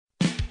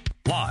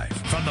Live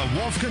from the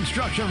Wolf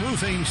Construction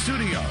Roofing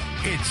Studio,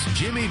 it's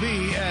Jimmy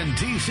B and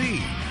TC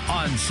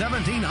on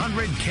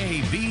 1700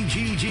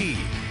 KBGG.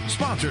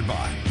 Sponsored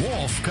by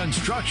Wolf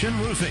Construction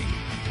Roofing.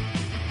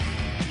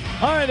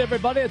 All right,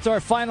 everybody, it's our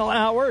final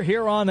hour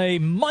here on a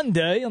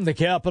Monday in the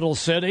capital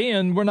city,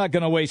 and we're not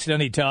going to waste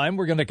any time.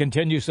 We're going to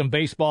continue some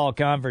baseball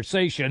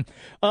conversation.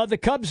 The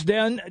Cubs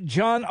Den,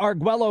 John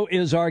Arguello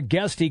is our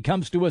guest. He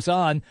comes to us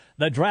on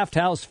the Draft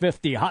House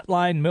 50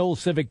 Hotline Mill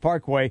Civic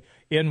Parkway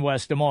in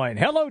West Des Moines.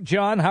 Hello,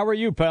 John. How are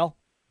you, pal?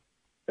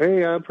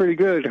 Hey, I'm pretty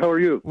good. How are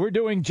you? We're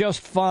doing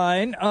just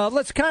fine.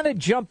 Let's kind of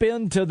jump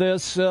into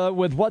this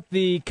with what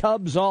the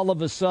Cubs all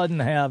of a sudden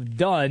have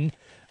done.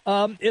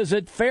 Is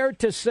it fair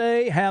to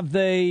say, have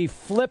they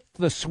flipped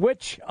the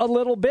switch a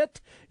little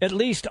bit? At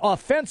least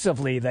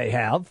offensively they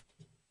have.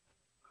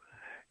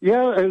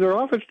 Yeah, and their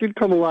offense did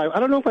come alive. I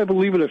don't know if I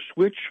believe in a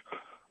switch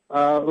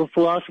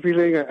philosophy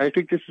thing. I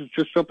think this is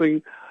just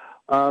something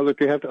that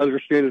they have to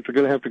understand that they're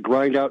going to have to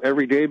grind out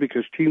every day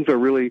because teams are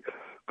really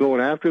going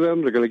after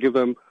them. They're going to give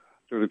them,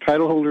 they're the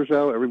title holders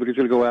now. Everybody's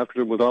going to go after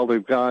them with all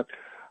they've got.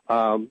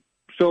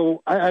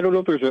 So I don't know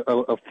if there's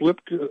a flip,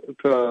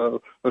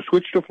 a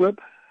switch to flip.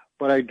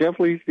 But I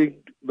definitely think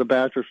the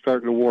bats are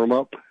starting to warm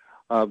up.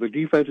 The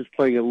defense is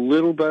playing a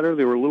little better.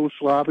 They were a little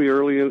sloppy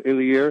early in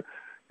the year,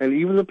 and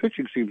even the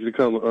pitching seems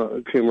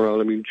to came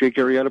around. I mean, Jake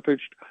Arrieta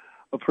pitched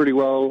pretty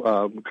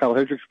well. Kyle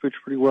Hendricks pitched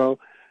pretty well.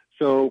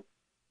 So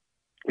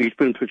he's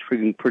been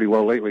pitching pretty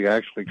well lately,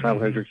 actually, Kyle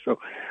Hendricks. So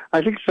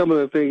I think some of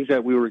the things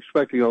that we were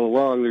expecting all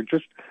along, they're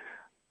just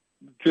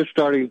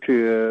starting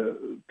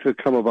to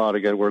come about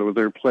again, where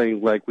they're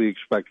playing like we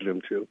expected them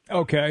to.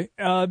 Okay,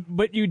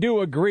 but you do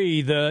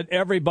agree that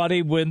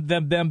everybody, with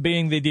them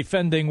being the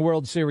defending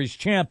World Series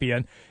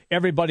champion,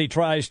 everybody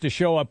tries to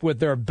show up with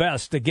their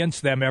best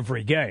against them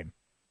every game.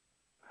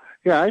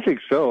 Yeah, I think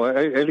so.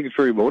 I think it's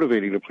very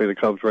motivating to play the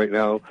Cubs right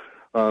now,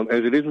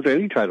 as it is with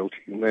any title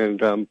team.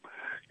 And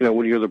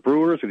when you're the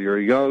Brewers and you're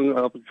a young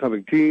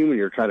up-and-coming team and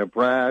you're kind of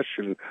brash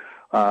and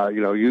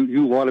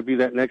you want to be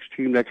that next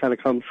team that kind of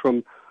comes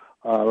from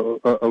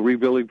a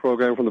rebuilding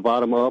program from the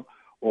bottom up,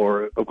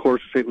 or, of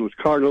course, the St. Louis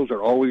Cardinals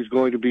are always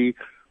going to be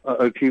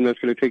a team that's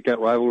going to take that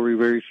rivalry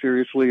very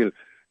seriously,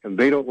 and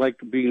they don't like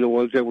being the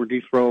ones that were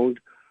dethroned.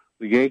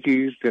 The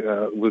Yankees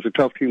was a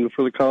tough team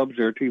for the Cubs.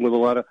 They're a team with a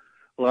lot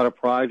of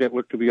pride that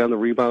look to be on the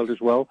rebound as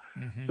well.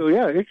 Mm-hmm. So,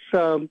 yeah,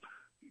 it's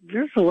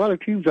there's a lot of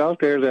teams out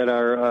there that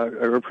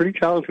are pretty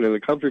talented, and the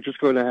Cubs are just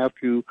going to have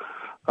to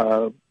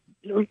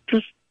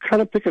just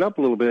kind of pick it up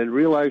a little bit and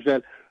realize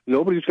that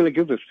nobody's going to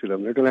give this to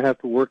them. They're going to have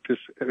to work this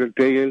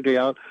day in, day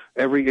out,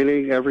 every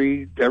inning,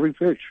 every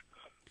pitch.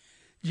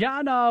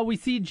 John, we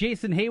see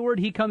Jason Heyward.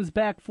 He comes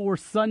back for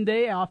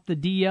Sunday off the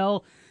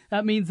DL.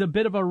 That means a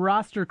bit of a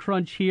roster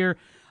crunch here.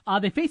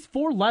 They face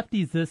 4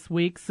 lefties this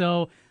week,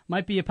 so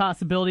might be a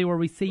possibility where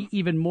we see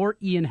even more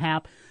Ian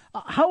Happ.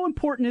 How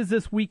important is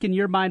this week in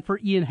your mind for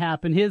Ian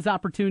Happ and his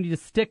opportunity to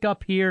stick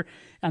up here?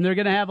 And they're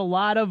going to have a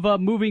lot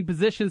of moving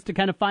positions to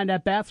kind of find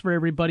at bats for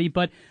everybody,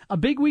 but a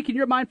big week in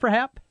your mind for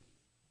Happ?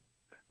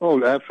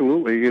 Oh,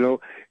 absolutely.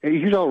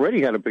 He's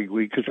already had a big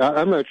week because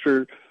I'm not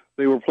sure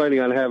they were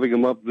planning on having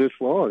him up this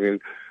long. And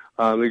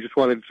they just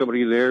wanted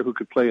somebody there who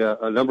could play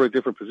a number of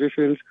different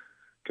positions,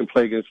 can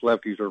play against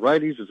lefties or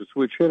righties as a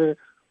switch hitter,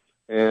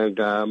 and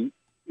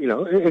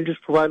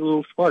just provide a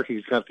little spark.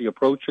 He's got the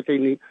approach that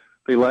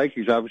they like.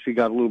 He's obviously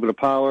got a little bit of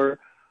power.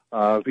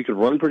 He can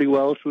run pretty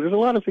well. So there's a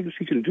lot of things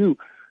he can do.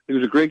 He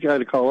was a great guy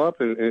to call up,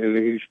 and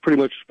he's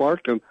pretty much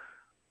sparked him.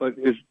 But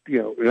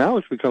now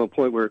it's become a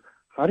point where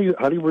how do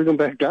you bring him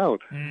back down?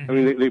 Mm-hmm. I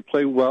mean, they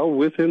play well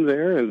with him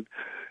there, and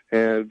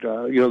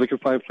they can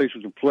find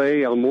places to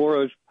play.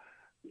 Almora,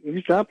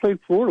 he's not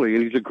played poorly,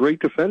 and he's a great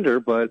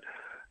defender, but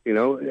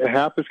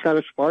Happ has kind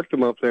of sparked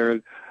him up there.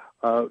 And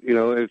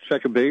at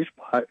second base,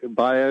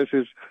 Baez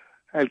has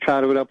had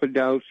kind of an up and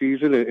down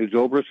season, and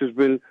Zobrist has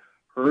been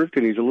hurt,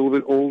 and he's a little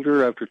bit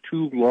older after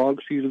 2 long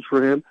seasons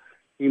for him.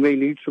 He may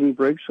need some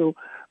breaks, so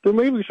there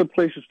may be some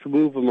places to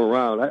move him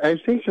around. I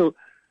think he'll.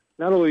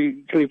 Not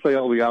only can he play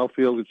all the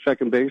outfield at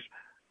second base,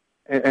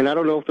 and I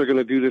don't know if they're going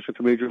to do this at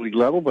the major league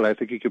level, but I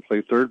think he can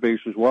play third base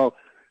as well.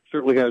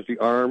 Certainly has the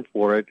arm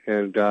for it,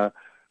 and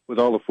with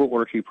all the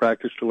footwork he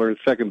practiced to learn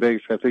second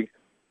base, I think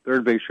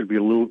third base should be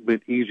a little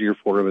bit easier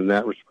for him in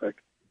that respect.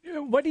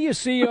 What do you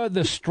see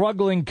the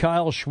struggling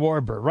Kyle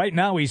Schwarber? Right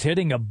now he's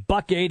hitting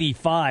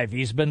 $185.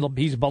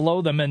 He's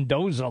below the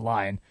Mendoza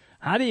line.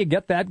 How do you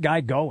get that guy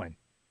going?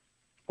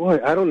 Boy,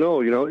 I don't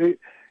know.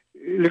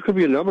 There could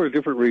be a number of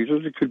different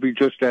reasons. It could be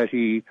just that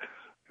he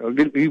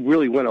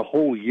really went a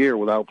whole year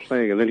without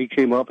playing, and then he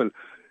came up and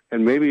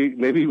maybe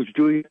he was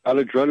doing on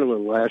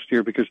adrenaline last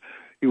year because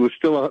he was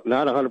still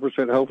not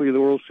 100% healthy in the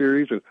World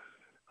Series, and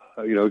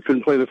he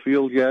couldn't play the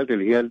field yet,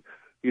 and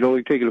he'd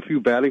only taken a few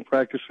batting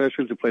practice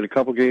sessions and played a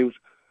couple games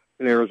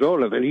in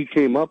Arizona. Then he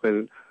came up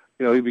and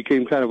he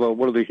became kind of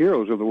one of the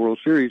heroes of the World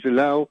Series, and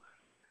now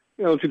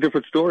it's a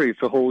different story.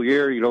 It's a whole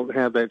year. You don't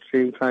have that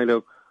same kind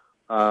of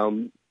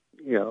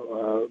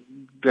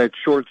that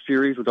short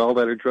series with all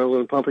that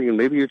adrenaline pumping, and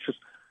maybe it's just,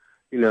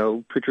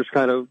 pitchers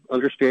kind of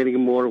understanding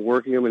him more and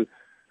working him, and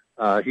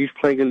he's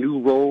playing a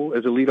new role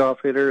as a leadoff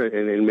hitter,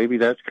 and maybe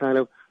that's kind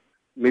of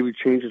maybe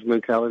change his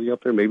mentality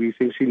up there. Maybe he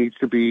thinks he needs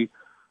to be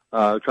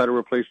try to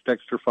replace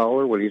Dexter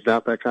Fowler when he's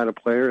not that kind of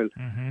player.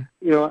 And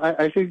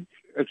I think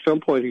at some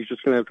point he's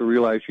just going to have to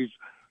realize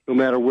no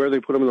matter where they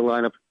put him in the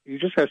lineup, he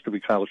just has to be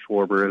Kyle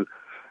Schwarber,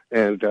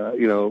 and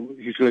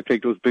he's going to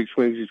take those big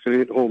swings. He's going to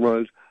hit home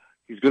runs.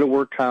 He's going to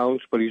work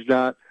counts, but he's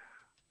not.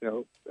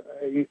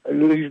 He's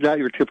not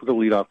your typical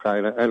leadoff guy,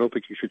 and I don't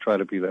think he should try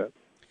to be that.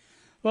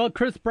 Well,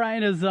 Kris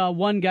Bryant is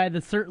one guy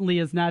that certainly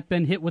has not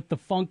been hit with the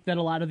funk that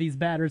a lot of these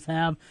batters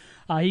have.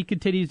 He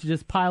continues to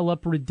just pile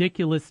up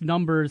ridiculous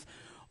numbers.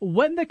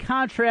 When the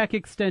contract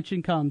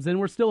extension comes, and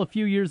we're still a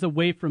few years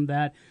away from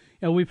that,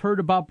 we've heard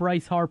about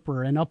Bryce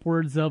Harper and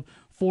upwards of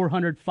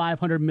 $400,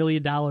 $500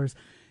 million. Do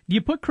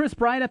you put Kris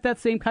Bryant at that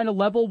same kind of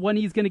level when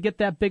he's going to get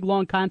that big,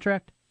 long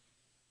contract?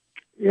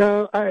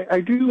 Yeah, I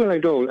do and I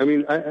don't. I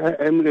mean,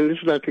 and this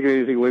is not taking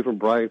anything away from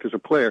Bryant as a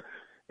player.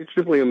 It's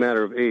simply a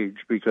matter of age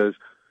because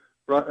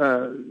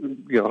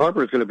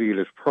Harper is going to be in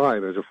his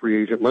prime as a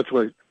free agent, much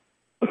like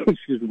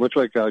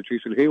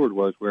Jason Hayward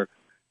was, where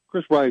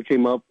Kris Bryant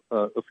came up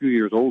a few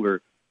years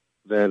older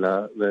than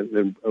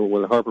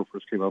when Harper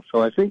first came up.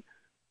 So I think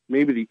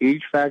maybe the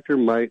age factor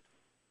might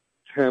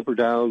tamper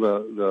down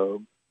the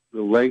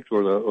length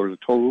or the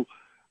total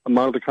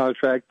amount of the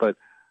contract, but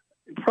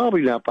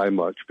probably not by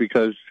much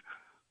because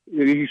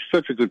he's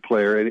such a good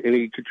player and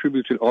he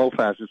contributes in all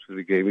facets of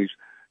the game.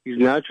 He's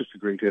not just a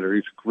great hitter;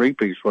 he's a great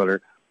base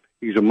runner.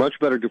 He's a much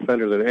better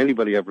defender than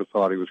anybody ever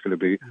thought he was going to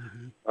be,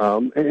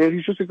 and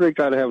he's just a great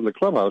guy to have in the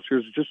clubhouse.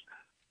 There's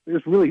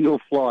really no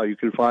flaw you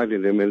can find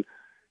in him,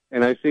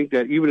 and I think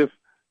that even if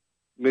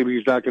maybe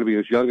he's not going to be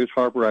as young as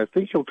Harper, I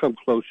think he'll come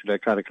close to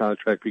that kind of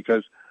contract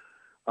because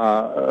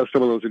of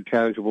some of those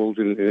intangibles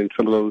and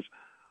some of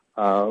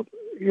those,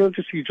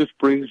 he just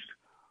brings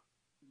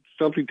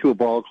something to a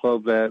ball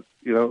club that,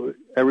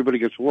 everybody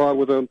gets along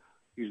with him.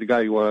 He's the guy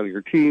you want on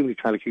your team. He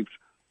kind of keeps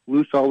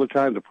loose all the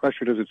time. The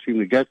pressure doesn't seem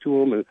to get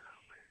to him.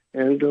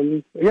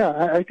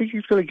 I think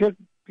he's going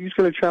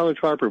to challenge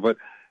Harper, but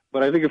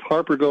I think if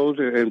Harper goes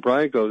and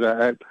Bryant goes,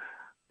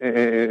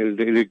 and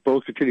they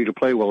both continue to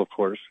play well, of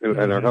course, and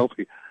are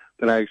healthy,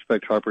 then I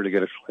expect Harper to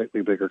get a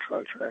slightly bigger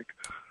contract.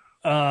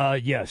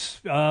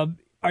 Yes.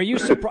 Are you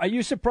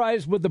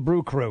surprised with the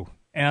Brew Crew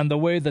and the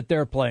way that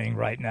they're playing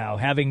right now,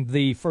 having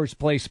the first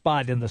place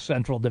spot in the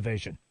Central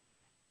Division?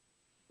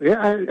 Yeah,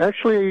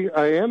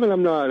 I am and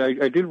I'm not.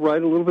 I did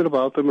write a little bit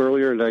about them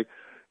earlier,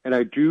 and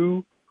I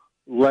do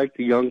like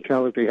the young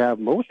talent they have,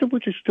 most of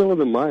which is still in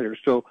the minors.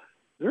 So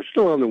they're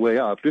still on the way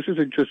up. This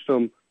isn't just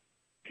some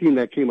team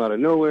that came out of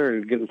nowhere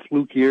and getting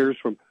fluke years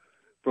from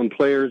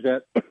players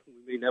that we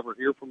may never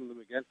hear from them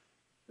again.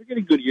 They're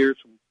getting good years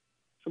from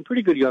some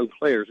pretty good young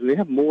players, and they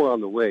have more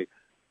on the way.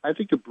 I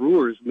think the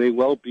Brewers may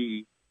well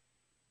be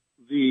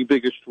the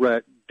biggest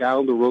threat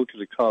down the road to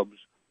the Cubs,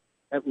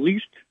 at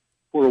least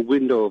for a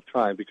window of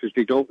time, because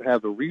they don't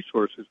have the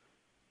resources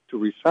to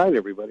re-sign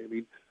everybody. I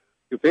mean,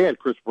 if they had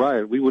Kris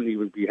Bryant, we wouldn't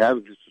even be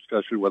having this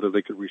discussion whether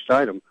they could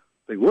re-sign him.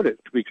 They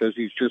wouldn't, because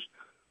he's just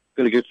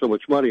going to get so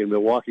much money, and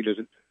Milwaukee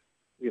doesn't,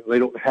 they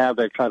don't have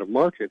that kind of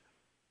market.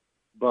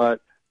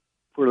 But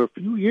for a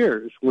few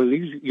years, when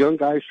these young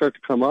guys start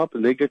to come up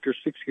and they get their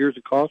 6 years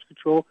of cost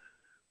control,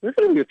 they're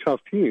going to be a tough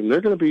team. They're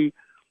going to be,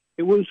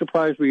 it wouldn't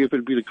surprise me if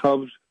it'd be the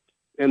Cubs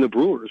and the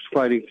Brewers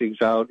fighting things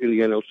out in the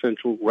NL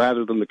Central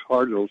rather than the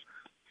Cardinals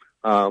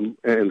and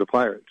the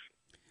Pirates.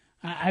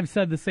 I've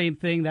said the same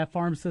thing. That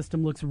farm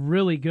system looks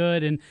really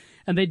good, and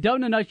they've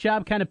done a nice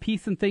job kind of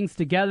piecing things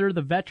together.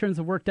 The veterans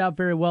have worked out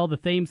very well. The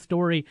Thames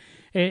story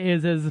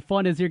is as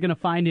fun as you're going to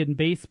find it in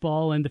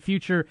baseball, and the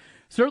future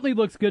certainly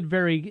looks good,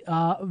 very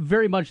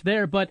much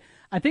there. But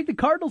I think the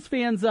Cardinals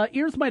fans'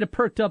 ears might have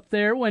perked up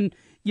there when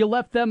you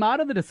left them out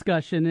of the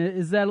discussion.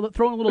 Is that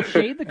throwing a little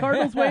shade the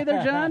Cardinals' way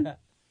there, John?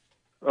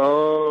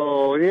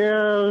 Oh,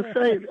 yeah.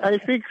 I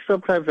think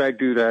sometimes I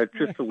do that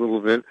just a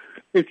little bit.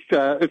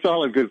 It's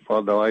all in good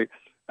fun, though. I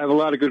have a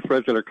lot of good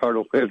friends that are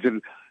Cardinal fans,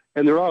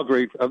 and they're all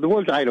great. The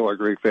ones I know are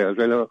great fans.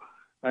 I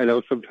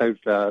know sometimes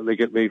they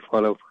get made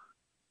fun of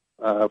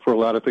for a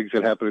lot of things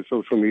that happen in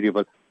social media,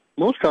 but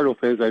most Cardinal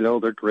fans I know,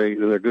 they're great,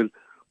 and they're good.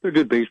 They're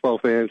good baseball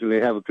fans, and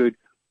they have a good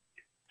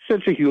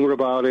sense of humor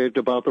about it,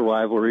 about the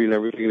rivalry and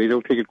everything. They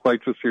don't take it quite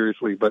so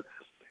seriously, but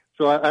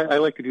so I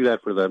like to do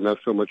that for them, not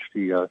so much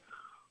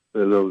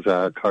those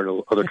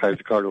Cardinal, other kinds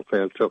of Cardinal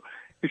fans. So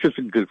it's just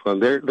good fun.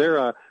 But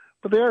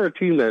they are a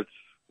team that's,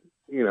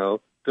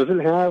 doesn't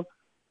have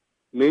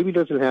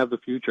the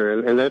future,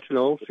 and that's in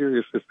all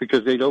seriousness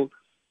because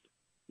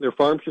their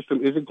farm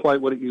system isn't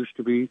quite what it used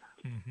to be.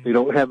 Mm-hmm. They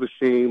don't have the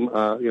same,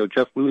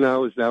 Jeff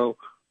Luhnow is now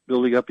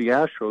building up the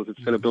Astros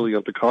instead of building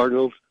up the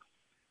Cardinals.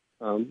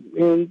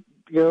 And,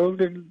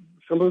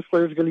 some of those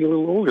players are getting a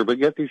little older, but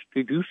yet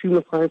they do seem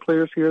to find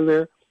players here and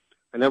there.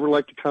 I never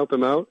like to count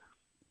them out.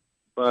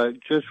 But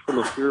just from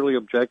a purely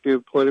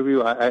objective point of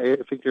view, I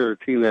think they're a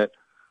team that,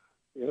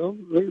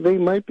 they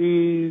might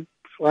be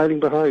sliding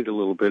behind a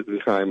little bit in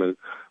time, and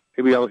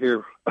maybe I'll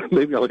hear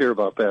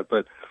about that.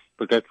 But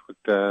but that's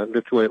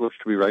the way it looks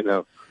to me right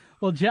now.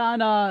 Well, John,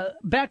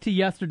 back to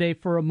yesterday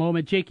for a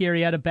moment. Jake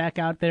Arrieta back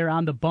out there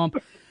on the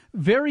bump.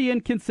 Very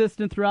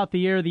inconsistent throughout the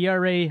year. The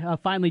ERA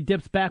finally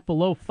dips back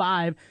below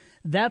 5.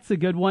 That's a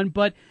good one.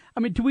 But,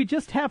 I mean, do we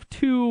just have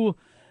to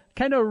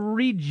kind of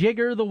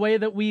rejigger the way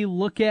that we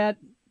look at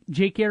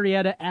Jake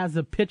Arrieta as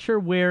a pitcher,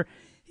 where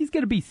he's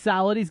going to be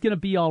solid, he's going to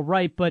be all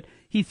right, but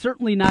he's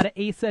certainly not an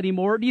ace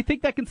anymore? Do you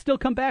think that can still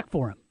come back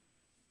for him?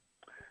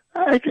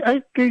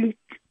 I think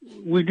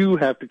we do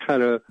have to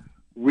kind of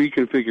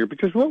reconfigure,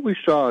 because what we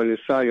saw in his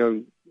Cy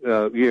Young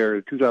year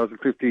in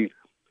 2015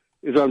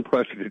 is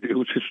unprecedented. It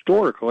was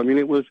historical. I mean,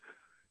 it was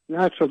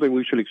not something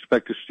we should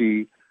expect to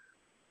see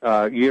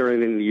year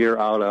in and year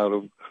out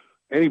of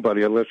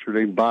anybody, unless they're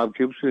named Bob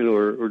Gibson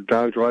or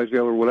Don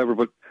Drysdale or whatever.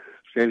 But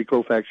Sandy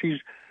Koufax, he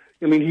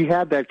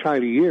had that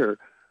kind of year,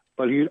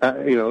 but he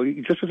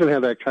just doesn't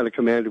have that kind of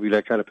command to be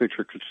that kind of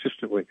pitcher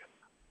consistently.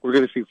 We're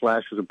going to see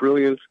flashes of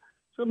brilliance.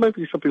 So it might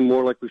be something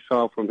more like we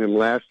saw from him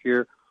last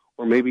year,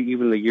 or maybe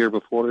even the year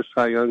before the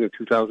Cy Young in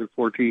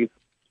 2014,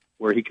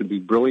 where he can be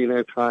brilliant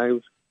at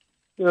times.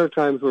 There are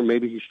times where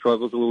maybe he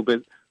struggles a little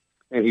bit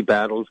and he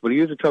battles, but he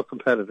is a tough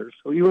competitor.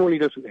 So even when he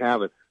doesn't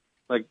have it,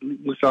 like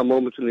we saw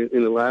moments in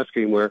the last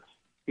game where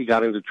he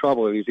got into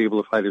trouble and he's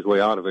able to fight his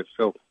way out of it.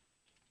 So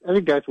I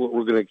think that's what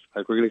we're going to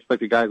expect. We're going to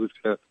expect a guy who's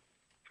going to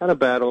kind of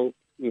battle,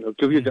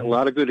 give you a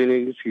lot of good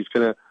innings. He's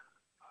going to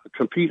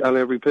compete on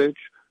every pitch,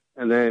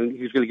 and then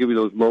he's going to give you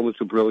those moments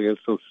of brilliance,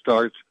 those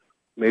starts,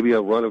 maybe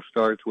a run of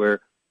starts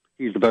where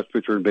he's the best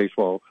pitcher in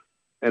baseball,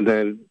 and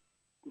then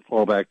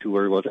fall back to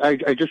where he was.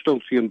 I just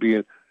don't see him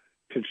being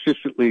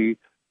consistently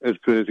as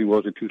good as he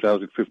was in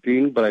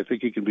 2015, but I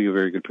think he can be a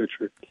very good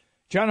pitcher.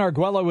 John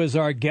Arguello is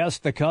our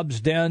guest, the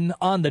Cubs Den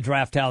on the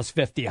Draft House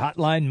 50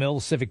 hotline,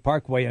 Mills Civic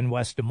Parkway in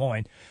West Des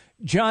Moines.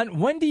 John,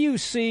 when do you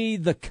see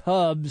the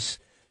Cubs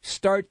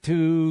start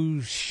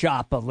to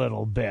shop a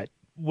little bit?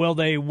 Will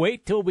they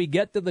wait till we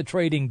get to the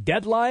trading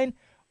deadline,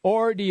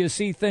 or do you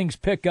see things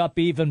pick up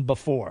even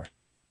before?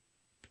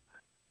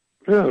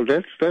 No,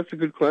 that's a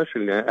good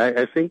question.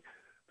 I think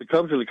the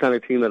Cubs are the kind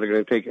of team that are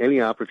going to take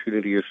any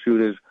opportunity as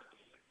soon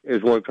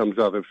as one comes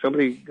up. If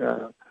somebody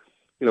kind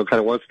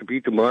of wants to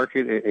beat the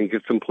market and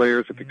get some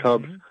players at the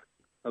Cubs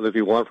that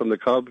they want from the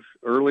Cubs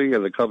early,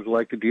 and the Cubs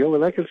like the deal,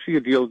 and I can see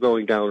a deal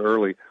going down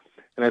early.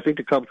 And I think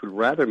the Cubs would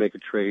rather make a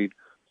trade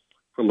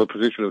from a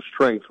position of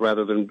strength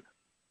rather than,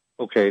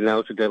 okay, now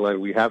it's a deadline,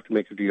 we have to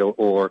make a deal,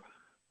 or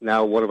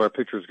now one of our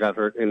pitchers got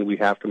hurt and we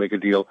have to make a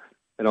deal,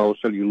 and all of a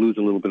sudden you lose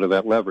a little bit of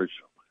that leverage.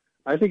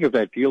 I think if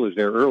that deal is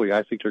there early,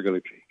 I think they're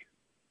going to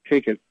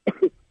take it.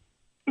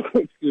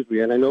 Excuse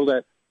me. And I know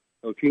that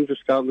teams are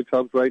scouting the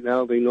Cubs right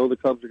now. They know the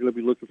Cubs are going to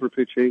be looking for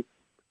pitching,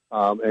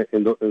 and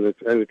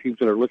the teams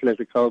that are looking at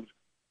the Cubs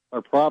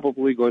are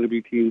probably going to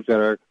be teams that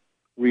are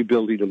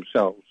rebuilding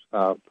themselves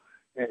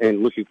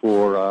and looking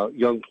for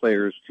young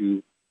players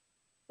to,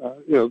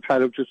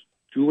 kind of just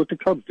do what the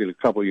Cubs did a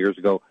couple of years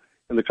ago.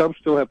 And the Cubs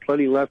still have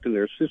plenty left in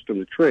their system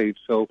to trade,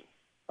 so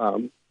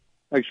I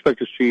expect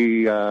to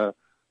see a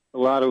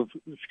lot of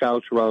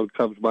scouts around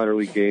Cubs minor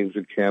league games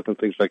and camp and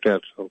things like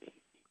that. So,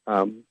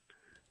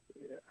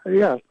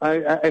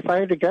 if I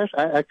had to guess,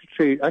 I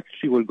could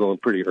see one going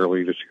pretty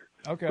early this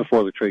year,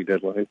 before the trade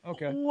deadline.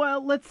 Okay.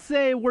 Well, let's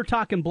say we're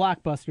talking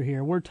blockbuster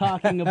here. We're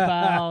talking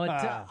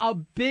about a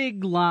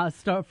big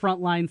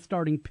frontline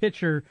starting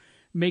pitcher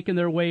making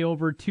their way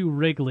over to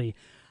Wrigley.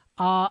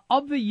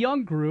 Of the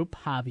young group,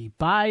 Javi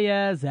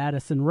Baez,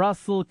 Addison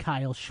Russell,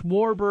 Kyle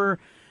Schwarber,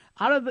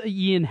 out of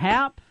Ian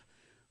Happ,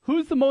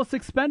 who's the most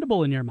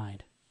expendable in your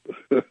mind?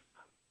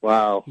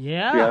 Wow.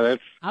 Yeah,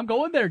 I'm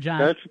going there, John.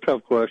 That's a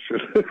tough question.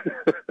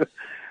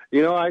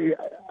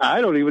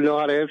 I don't even know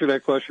how to answer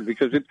that question,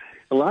 because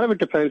a lot of it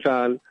depends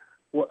on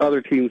what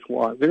other teams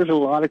want. There's a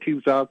lot of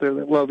teams out there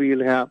that love Ian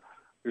Happ.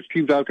 There's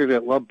teams out there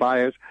that love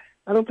Baez.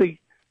 I don't think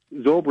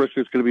Zobrist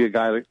is going to be a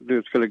guy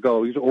that's going to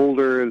go. He's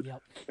older, and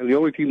the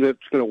only team that's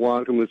going to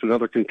want him is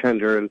another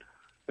contender, and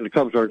the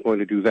Cubs aren't going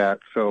to do that.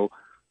 So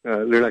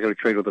they're not going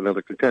to trade with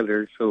another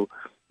contender. So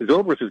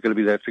Zobrist is going to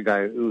be that's the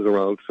guy who's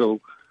around.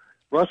 So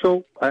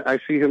Russell, I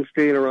see him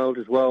staying around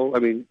as well. I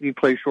mean, he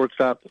plays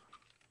shortstop.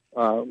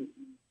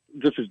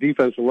 Just his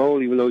defense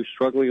alone, even though he's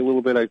struggling a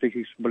little bit, I think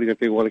he's somebody that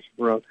they want to keep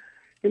around.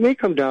 It may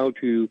come down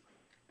to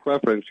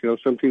preference.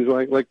 Some teams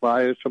like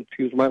Baez, some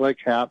teams might like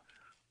Happ.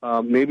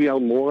 Maybe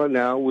Almora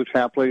now with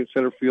Happ playing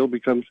center field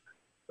becomes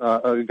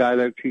a guy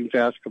that teams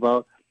ask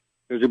about.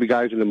 There's going to be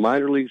guys in the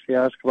minor leagues they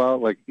ask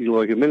about, like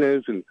Eloy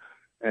Jimenez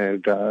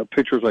and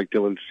pitchers like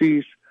Dylan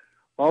Cease.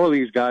 All of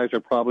these guys are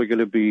probably going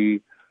to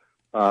be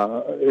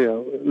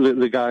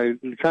the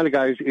kind of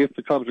guys, if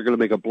the Cubs are going to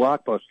make a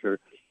blockbuster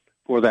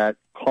for that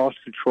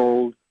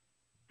cost-controlled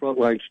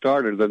frontline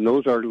starter, then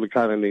those are the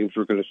kind of names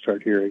we're going to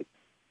start hearing.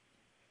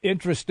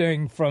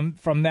 Interesting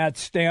from that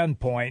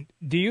standpoint.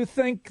 Do you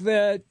think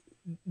that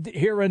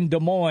here in Des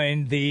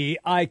Moines, the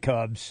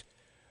iCubs,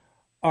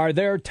 are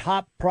there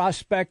top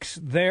prospects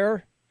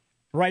there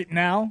right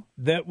now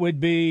that would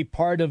be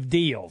part of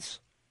deals?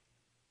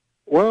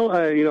 Well,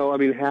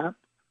 Happ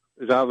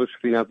is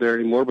obviously not there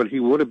anymore, but he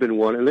would have been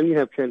one. And then you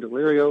have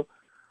Candelario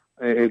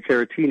and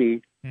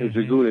Caratini and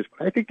Zagunis.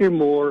 I think they're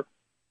more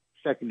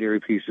secondary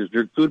pieces.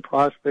 They're good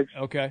prospects.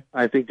 Okay.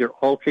 I think they're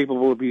all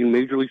capable of being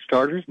major league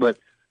starters, but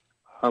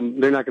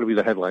they're not going to be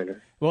the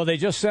headliner. Well, they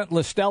just sent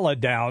Listella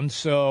down,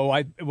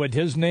 so would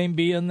his name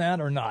be in that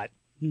or not?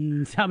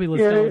 Tommy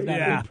Listella's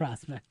not a big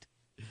prospect.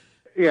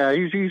 Yeah,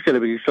 he's going to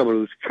be someone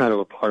who's kind of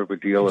a part of a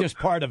deal. Just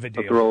part of a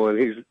deal.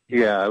 He's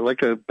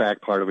like a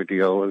back part of a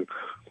deal, and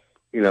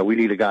we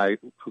need a guy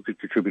who could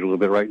contribute a little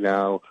bit right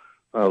now.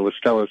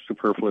 Listella's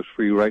superfluous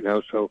for you right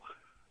now, so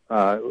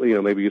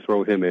maybe you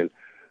throw him in.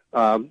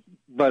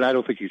 But I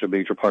don't think he's a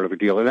major part of a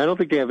deal, and I don't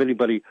think they have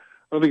anybody.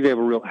 I don't think they have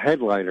a real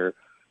headliner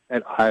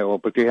at Iowa,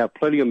 but they have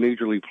plenty of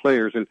major league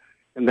players,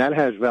 and that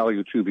has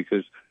value too,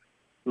 because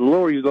the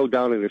lower you go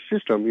down in the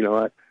system,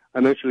 I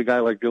mentioned a guy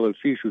like Dylan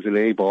Cease, who's an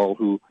A-ball,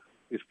 who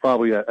is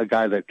probably a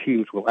guy that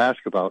teams will ask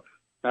about.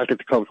 Not that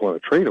the Cubs want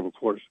to trade him, of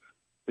course.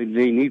 They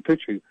need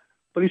pitching,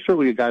 but he's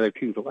certainly a guy that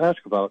teams will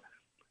ask about.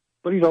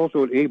 But he's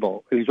also an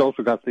A-ball, and he's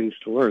also got things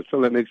to learn, so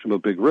that makes him a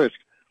big risk.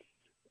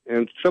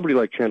 And somebody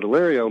like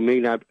Candelario may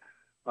not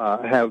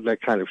have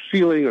that kind of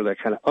ceiling or that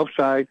kind of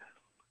upside,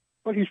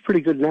 but he's pretty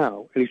good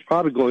now, and he's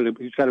got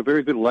a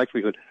very good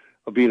likelihood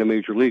of being a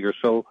major leaguer.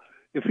 So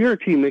if you're a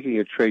team making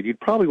a trade, you'd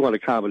probably want a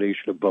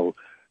combination of both.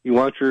 You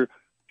want your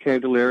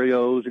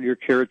Candelarios and your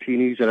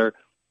Caratinis that are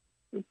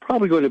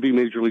probably going to be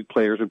major league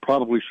players and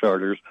probably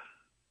starters,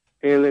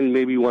 and then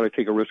maybe you want to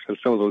take a risk on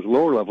some of those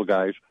lower-level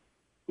guys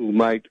who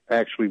might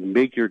actually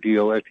make your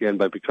deal at the end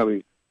by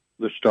becoming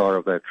the star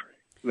of that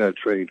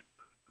trade.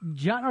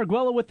 John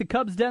Arguello with the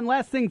Cubs Den.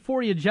 Last thing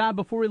for you, John,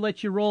 before we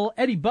let you roll.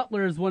 Eddie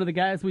Butler is one of the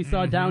guys we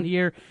saw down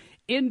here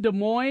in Des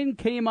Moines.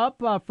 Came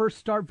up, first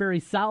start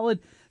very solid.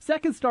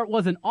 Second start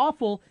wasn't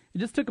awful. It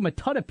just took him a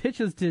ton of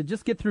pitches to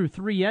just get through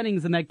 3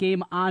 innings in that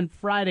game on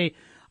Friday.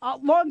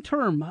 Long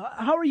term,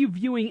 how are you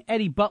viewing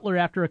Eddie Butler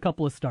after a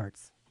couple of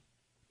starts?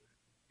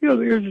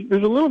 There's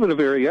a little bit of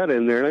Arrieta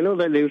in there, and I know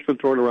that name's been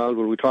thrown around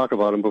when we talk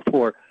about him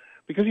before,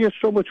 because he has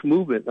so much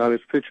movement on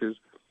his pitches.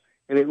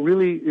 And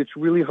it's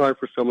really hard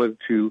for someone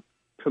to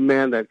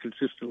command that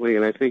consistently.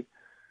 And I think,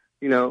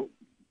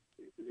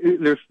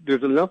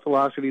 there's enough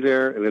velocity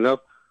there and enough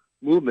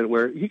movement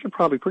where he can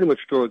probably pretty much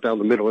throw it down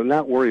the middle and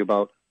not worry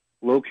about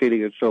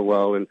locating it so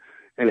well and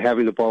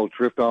having the ball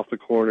drift off the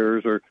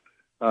corners or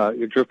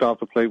drift off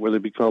the plate where they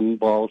become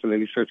balls, and then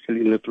he starts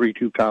getting the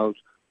 3-2 counts.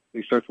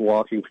 He starts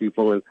walking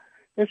people, and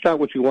that's not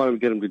what you want him to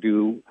get him to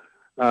do.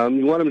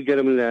 You want him to get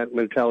him in that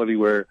mentality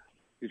where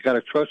he's got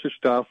to trust his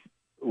stuff,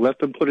 let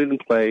them put it in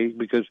play,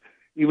 because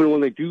even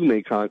when they do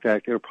make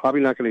contact, they're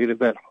probably not going to hit it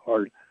that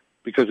hard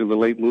because of the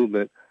late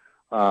movement.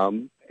 I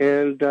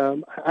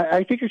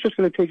think it's just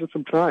going to take him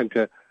some time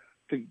to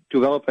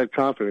develop that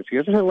confidence. He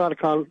hasn't had a lot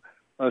of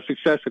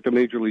success at the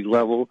major league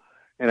level.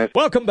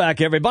 Welcome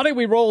back, everybody.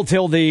 We roll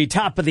till the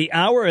top of the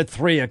hour at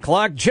 3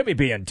 o'clock. Jimmy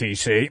B and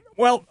TC.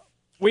 Well,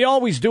 we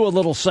always do a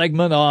little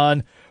segment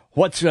on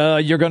what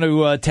you're going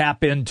to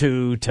tap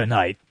into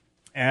tonight.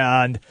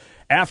 And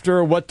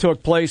after what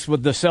took place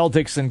with the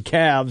Celtics and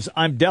Cavs,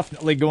 I'm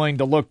definitely going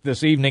to look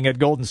this evening at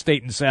Golden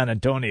State and San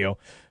Antonio.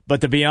 But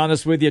to be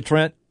honest with you,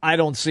 Trent, I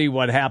don't see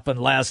what happened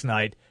last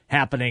night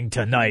happening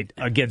tonight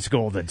against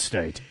Golden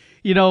State.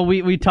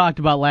 We talked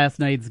about last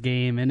night's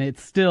game, and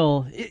it's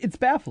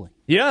baffling.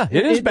 Yeah,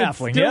 it is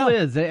baffling. It still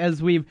is.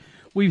 As we've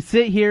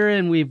sit here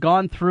and we've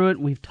gone through it,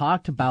 we've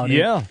talked about it.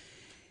 Yeah.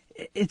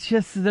 It's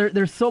just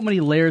there's so many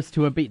layers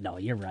to it. But no,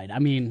 you're right. I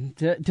mean,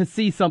 to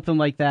see something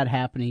like that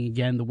happening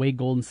again, the way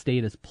Golden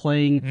State is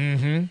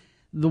playing,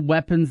 the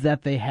weapons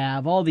that they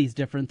have, all these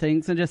different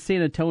things, and just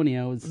San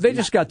Antonio they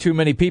just got too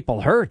many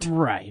people hurt.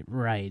 Right.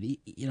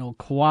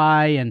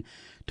 Kawhi and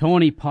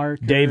Tony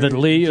Parker, David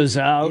Lee is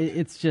out.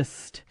 It's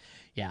just,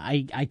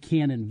 I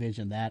can't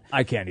envision that.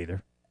 I can't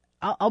either.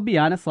 I'll be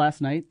honest.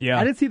 Last night,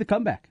 I didn't see the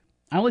comeback.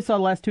 I only saw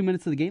the last 2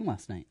 minutes of the game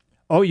last night.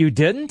 Oh, you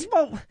didn't?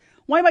 Well,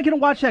 why am I going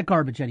to watch that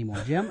garbage anymore,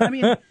 Jim? I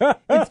mean,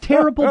 it's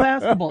terrible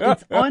basketball.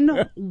 It's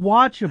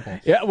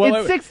unwatchable. Yeah, well,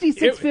 it's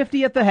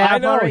 66-50 at the half. I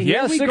know. All right,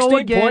 here we go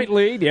again. 16-point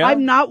lead. Yeah.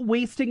 I'm not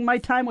wasting my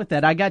time with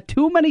that. I got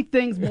too many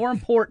things more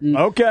important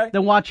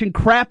than watching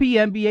crappy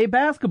NBA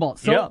basketball.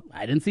 So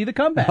I didn't see the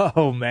comeback.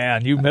 Oh,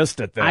 man, you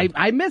missed it then.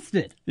 I missed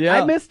it. Yeah.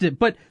 I missed it.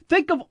 But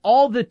think of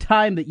all the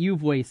time that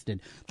you've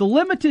wasted, the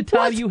limited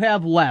time you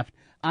have left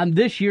on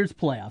this year's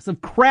playoffs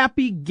of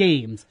crappy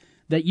games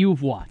that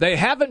you've watched. They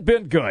haven't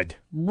been good.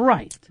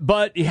 Right.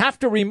 But you have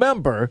to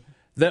remember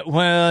that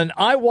when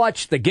I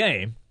watch the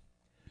game,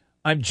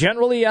 I'm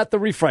generally at the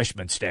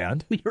refreshment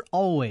stand. You're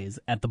always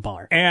at the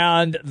bar.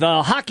 And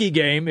the hockey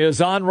game is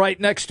on right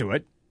next to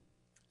it.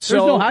 So,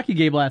 there's no hockey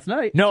game last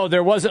night. No,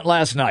 there wasn't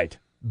last night.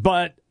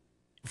 But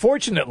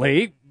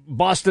fortunately,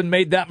 Boston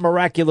made that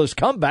miraculous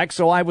comeback,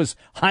 so I was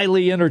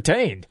highly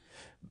entertained.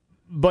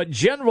 But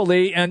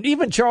generally, and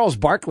even Charles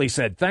Barkley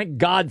said, thank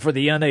God for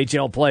the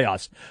NHL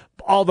playoffs.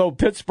 Although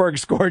Pittsburgh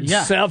scored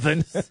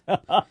 7.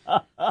 Well,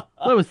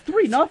 it was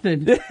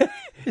 3-0.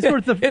 He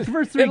scored the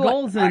first three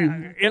goals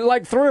in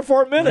like 3 or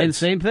 4 minutes. And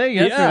same thing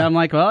yesterday. Yeah. I'm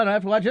like, well, I don't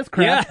have to watch this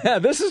crap. Yeah,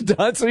 this is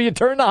done, so you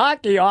turn the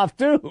hockey off,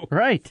 too.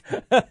 Right.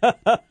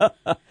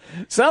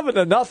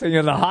 7-0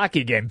 in the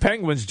hockey game.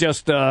 Penguins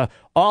just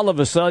all of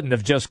a sudden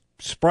have just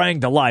sprang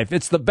to life.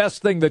 It's the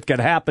best thing that could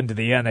happen to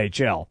the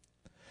NHL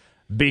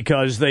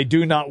because they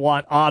do not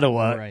want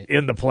Ottawa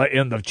in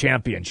the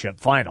championship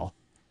final.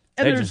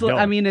 And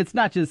it's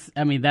not just,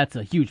 that's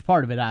a huge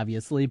part of it,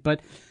 obviously,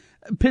 but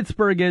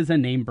Pittsburgh is a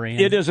name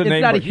brand. It is a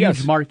name brand. It's not a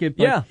huge market,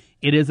 but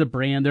it is a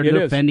brand. They're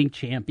defending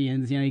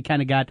champions. You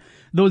kind of got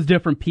those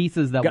different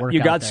pieces that work out.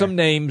 You got there. some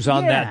names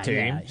on that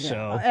team. Yeah.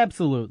 So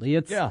absolutely.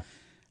 It's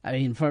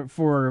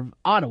for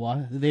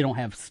Ottawa, they don't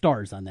have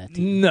stars on that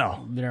team.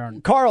 No.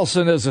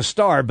 Carlson is a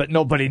star, but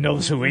nobody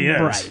knows who he is.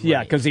 Right.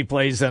 Yeah, because he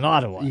plays in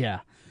Ottawa. Yeah.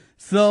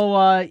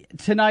 So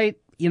tonight,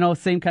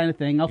 same kind of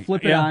thing. I'll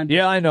flip it on.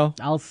 Yeah, I know.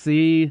 I'll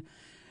see.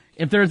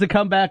 If there's a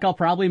comeback, I'll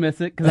probably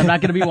miss it because I'm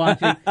not going to be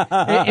watching.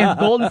 If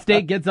Golden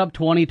State gets up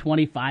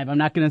 20-25, I'm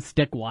not going to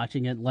stick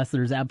watching it unless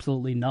there's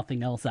absolutely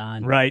nothing else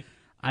on. Right.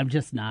 I'm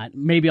just not.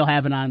 Maybe I'll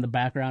have it on in the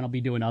background. I'll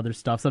be doing other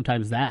stuff.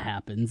 Sometimes that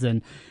happens,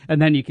 and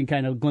then you can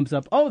kind of glimpse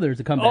up,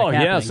 there's a comeback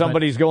happening. Yeah,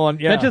 somebody's going,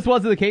 yeah. That just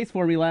wasn't the case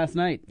for me last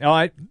night. All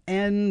right.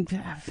 And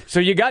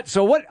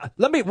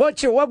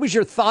what was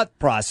your thought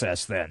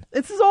process then?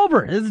 This is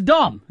over. This is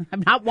dumb.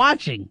 I'm not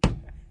watching.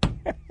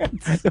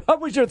 What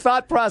was your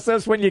thought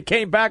process when you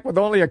came back with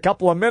only a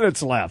couple of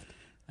minutes left?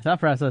 Thought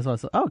process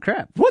was, oh,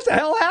 crap. What the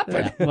hell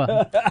happened?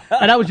 Yeah,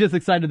 and I was just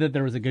excited that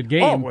there was a good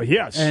game. Oh, well,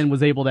 yes. And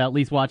was able to at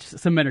least watch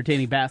some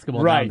entertaining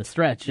basketball down the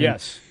stretch. And,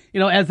 yes.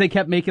 As they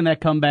kept making that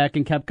comeback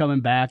and kept coming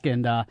back,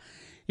 and,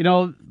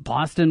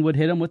 Boston would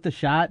hit them with the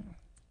shot.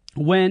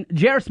 When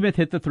J.R. Smith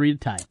hit the 3 to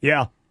tie.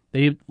 Yeah.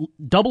 They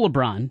double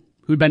LeBron,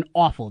 who'd been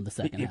awful in the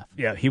second half.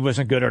 Yeah, he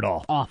wasn't good at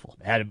all. Awful.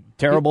 Had a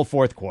terrible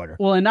fourth quarter.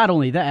 Well, and not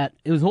only that,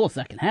 it was the whole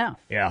second half.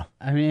 Yeah.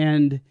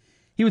 And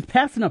he was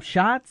passing up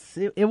shots.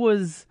 It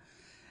was...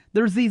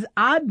 There's these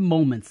odd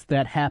moments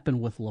that happen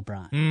with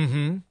LeBron.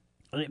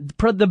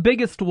 Mm-hmm. The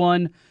biggest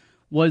one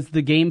was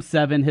the Game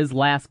 7, his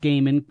last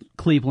game in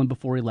Cleveland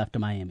before he left to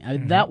Miami.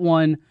 Mm-hmm. That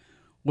one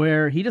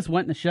where he just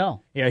went in a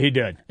shell. Yeah, he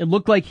did. It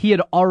looked like he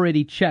had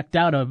already checked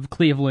out of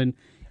Cleveland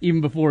even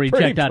before he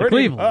checked out of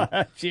Cleveland.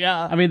 Much,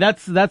 yeah.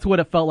 That's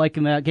what it felt like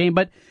in that game.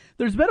 But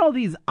there's been all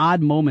these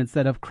odd moments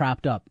that have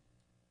cropped up.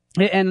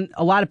 And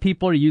a lot of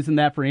people are using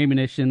that for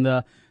ammunition,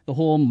 the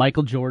whole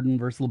Michael Jordan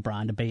versus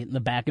LeBron debate and the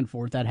back and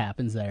forth that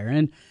happens there.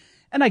 And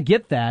I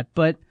get that,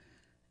 but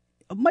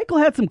Michael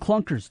had some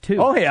clunkers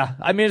too. Oh, yeah.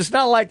 It's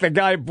not like the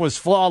guy was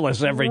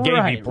flawless every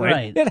game he played.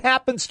 Right. It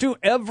happens to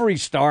every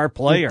star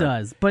player. It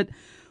does. But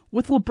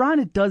with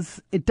LeBron,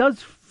 it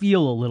does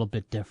feel a little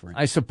bit different.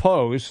 I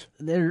suppose.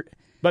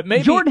 But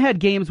maybe Jordan had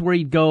games where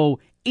he'd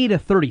go 8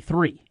 of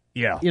 33.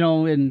 Yeah.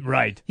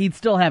 And he'd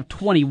still have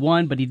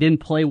 21, but he didn't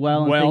play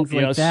well and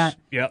things like that.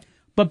 Yeah.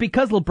 But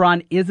because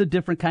LeBron is a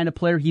different kind of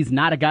player, he's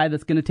not a guy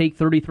that's going to take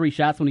 33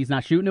 shots when he's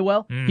not shooting it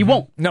well. Mm-hmm. He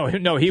won't. No,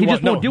 he won't.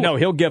 Just won't do it. No,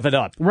 he'll give it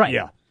up. Right.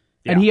 Yeah.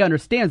 And he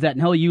understands that,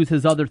 and he'll use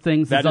his other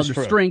things, his other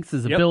strengths,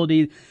 his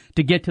ability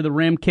to get to the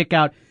rim, kick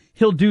out.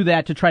 He'll do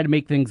that to try to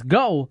make things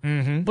go,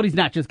 but he's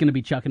not just going to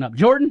be chucking up.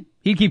 Jordan,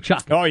 he'd keep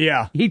chucking. Oh,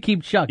 yeah. He'd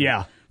keep chucking.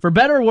 Yeah. For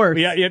better or worse.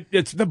 Yeah,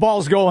 it's the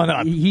ball's going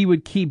up. He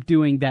would keep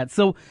doing that.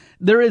 So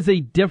there is a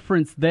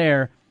difference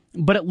there,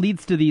 but it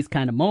leads to these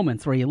kind of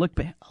moments where you look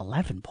back,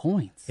 11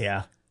 points.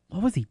 Yeah.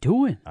 What was he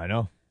doing? I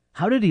know.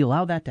 How did he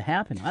allow that to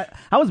happen?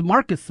 How was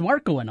Marcus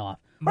Smart going off?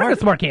 Marcus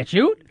Smart can't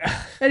shoot,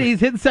 and he's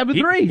hitting 7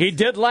 threes. He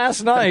did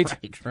last night.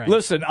 Right.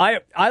 Listen, I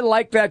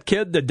like that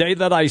kid the day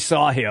that I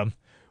saw him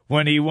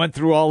when he went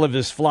through all of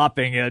his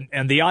flopping.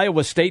 And the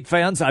Iowa State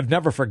fans, I've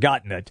never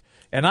forgotten it.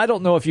 And I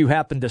don't know if you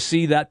happened to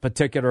see that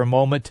particular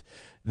moment.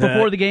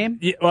 Before the game?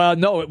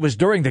 No, it was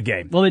during the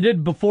game. Well, they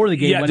did before the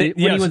game when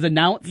he was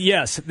announced.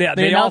 Yes, they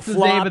announced his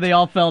name, but they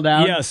all fell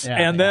down. Yes,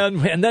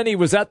 then he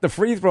was at the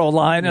free throw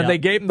line, and they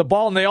gave him the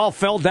ball, and they all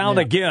fell down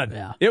again.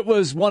 Yeah. It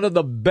was one of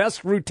the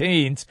best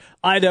routines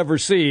I'd ever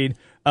seen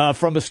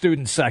from a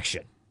student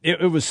section.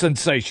 It was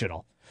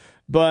sensational.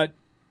 But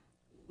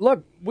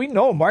look, we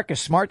know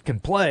Marcus Smart can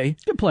play.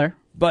 Good player,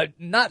 but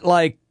not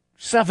like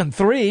 7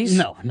 threes.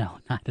 No,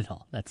 not at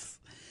all.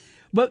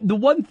 But the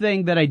one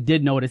thing that I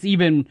did notice,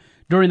 even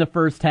during the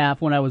first half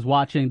when I was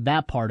watching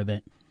that part of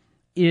it,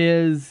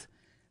 is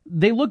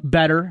they look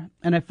better,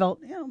 and I felt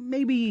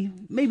maybe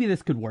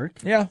this could work.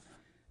 Yeah.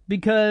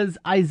 Because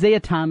Isaiah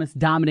Thomas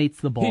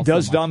dominates the ball. He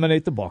does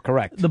dominate the ball,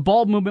 correct. The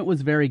ball movement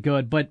was very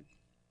good, but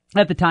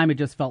at the time it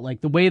just felt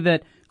like the way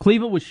that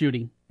Cleveland was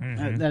shooting,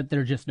 that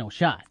there's just no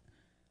shot.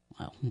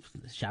 Well,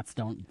 the shots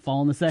don't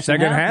fall in the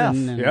second half.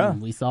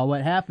 And we saw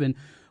what happened.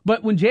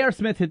 But when J.R.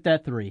 Smith hit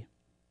that 3,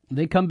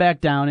 they come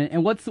back down,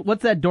 and what's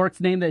that dork's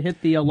name that hit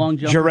the long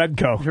jump?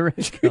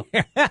 Jerebko.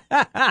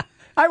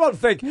 I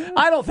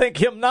don't think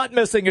him not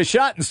missing a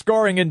shot and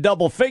scoring in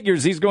double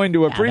figures, he's going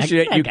to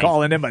appreciate that you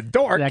calling him a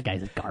dork. That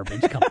guy's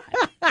garbage. Come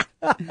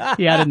on.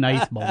 He had a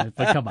nice moment,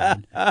 but come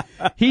on.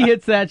 He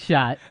hits that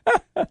shot,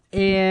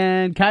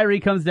 and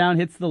Kyrie comes down,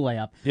 hits the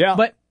layup. Yeah.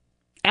 But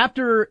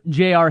After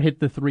JR hit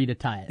the 3 to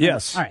tie it.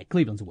 Yes. All right,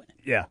 Cleveland's winning.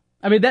 Yeah.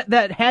 I mean,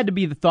 that had to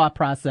be the thought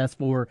process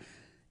for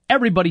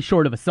everybody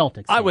short of a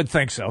Celtics. I would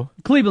think so.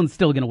 Cleveland's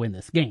still going to win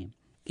this game,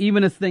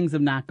 even as things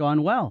have not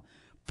gone well.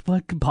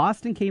 But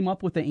Boston came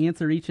up with the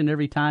answer each and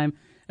every time,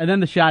 and then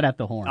the shot at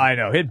the horn. I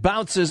know. It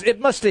bounces. It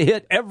must have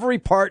hit every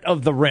part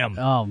of the rim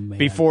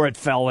before it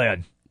fell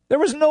in. There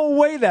was no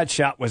way that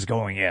shot was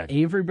going in.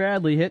 Avery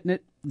Bradley hitting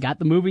it, got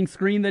the moving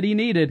screen that he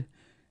needed,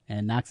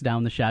 and knocks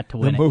down the shot to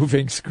win the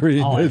moving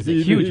screen. Oh, it's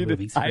a huge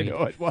moving screen. I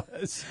know it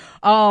was.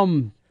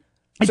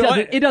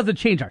 It doesn't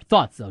change our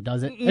thoughts, though,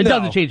 does it? It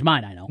doesn't change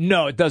mine, I know.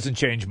 No, it doesn't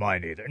change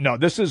mine either. No,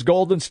 this is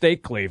Golden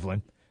State,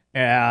 Cleveland.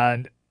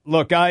 And,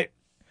 look, I'd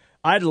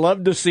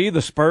love to see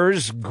the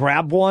Spurs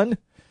grab one.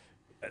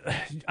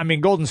 I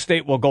mean, Golden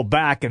State will go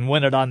back and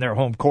win it on their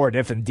home court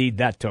if indeed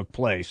that took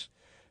place,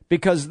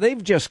 because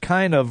they've just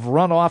kind of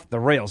run off the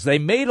rails. They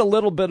made a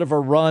little bit of a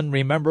run,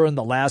 remember, in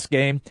the last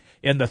game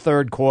in the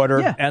third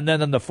quarter, and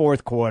then in the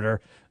fourth quarter,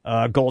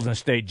 Golden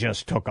State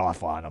just took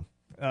off on them.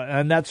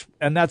 And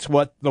that's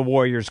what the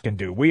Warriors can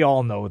do. We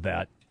all know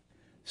that.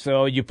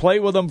 So you play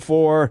with them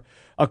for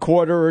a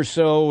quarter or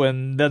so,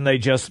 and then they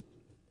just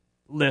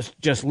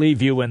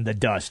leave you in the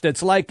dust.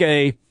 It's like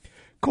a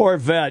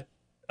Corvette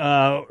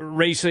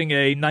racing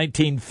a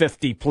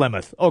 1950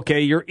 Plymouth.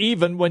 Okay, you're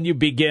even when you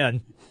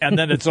begin, and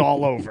then it's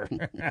all over.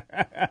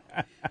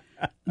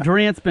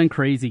 Durant's been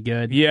crazy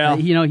good. Yeah.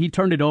 He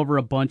turned it over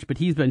a bunch, but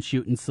he's been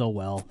shooting so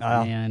well.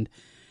 And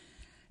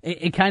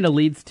it kind of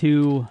leads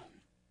to,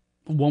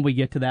 when we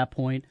get to that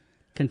point,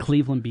 can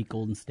Cleveland beat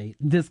Golden State?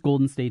 This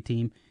Golden State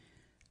team,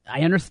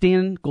 I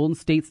understand Golden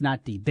State's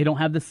not deep. They don't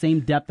have the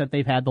same depth that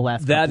they've had the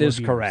last couple of years.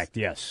 That is correct,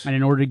 yes. And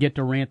in order to get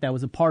Durant, that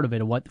was a part of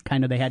it, of what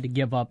kind of they had to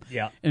give up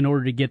in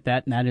order to get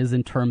that, and that is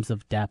in terms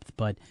of depth.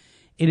 But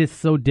it is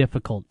so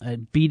difficult.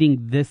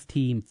 Beating this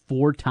team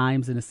 4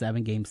 times in a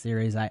 7-game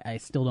series, I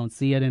still don't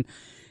see it.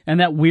 And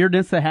that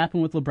weirdness that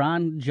happened with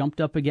LeBron jumped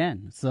up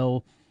again.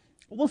 So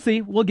we'll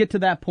see. We'll get to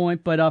that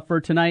point. But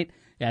for tonight,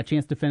 a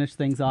chance to finish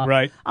things off.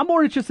 Right. I'm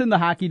more interested in the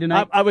hockey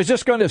tonight. I was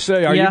just going to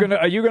say, are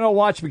you going to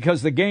watch,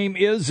 because the game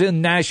is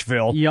in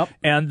Nashville? Yep.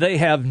 And they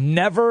have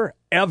never,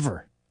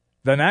 ever,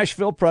 the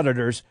Nashville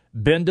Predators,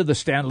 been to the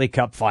Stanley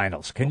Cup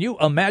Finals. Can you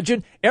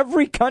imagine?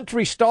 Every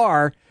country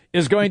star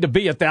is going to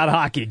be at that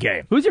hockey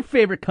game. Who's your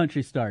favorite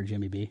country star,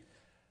 Jimmy B?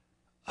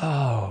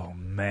 Oh,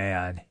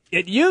 man.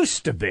 It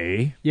used to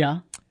be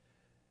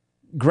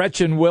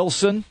Gretchen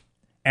Wilson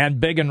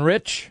and Big and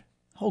Rich.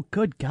 Oh,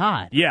 good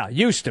God. Yeah,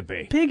 used to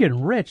be. Big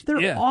and Rich,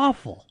 they're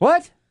awful.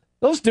 What?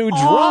 Those dudes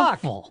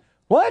awful. rock.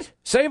 What?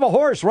 Save a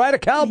horse, ride a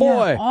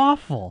cowboy. Yeah,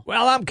 awful.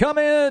 Well, I'm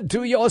coming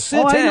to your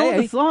city. Oh, I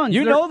know the songs.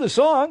 You know the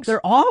songs.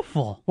 They're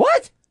awful.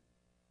 What?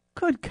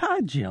 Good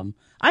God, Jim.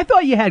 I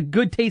thought you had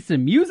good taste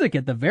in music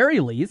at the very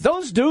least.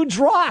 Those dudes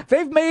rock.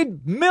 They've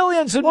made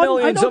millions and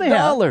millions of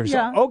dollars.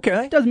 Yeah.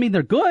 Okay. Doesn't mean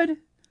they're good.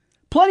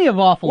 Plenty of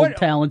awful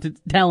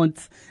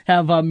talents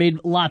have made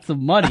lots of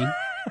money.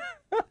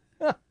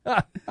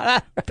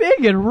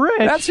 Big and Rich.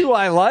 That's who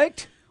I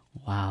liked.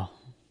 Wow.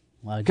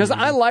 Because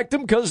I liked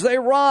them because they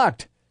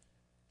rocked.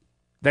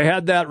 They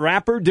had that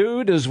rapper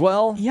dude as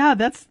well. Yeah,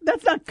 that's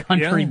not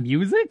country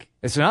music.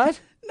 It's not?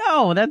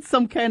 No, that's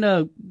some kind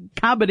of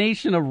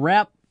combination of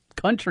rap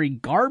country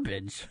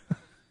garbage.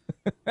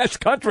 That's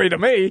country to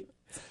me.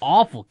 It's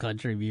awful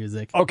country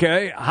music.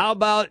 Okay, how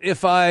about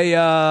if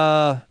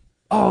I...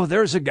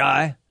 there's a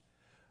guy.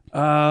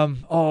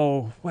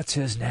 What's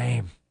his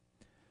name?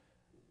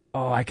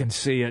 Oh, I can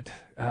see it.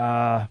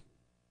 I'll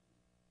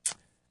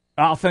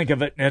think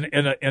of it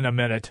in a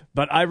minute.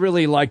 But I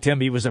really liked him.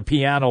 He was a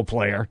piano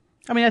player.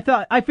 I mean,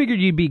 I figured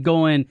you'd be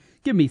going,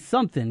 give me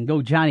something.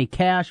 Go Johnny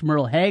Cash,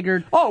 Merle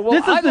Haggard. Oh, well,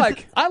 this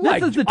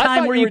is the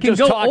time where you can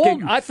go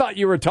old. I thought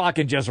you were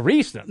talking just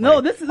recently.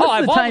 No, this is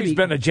I've the time always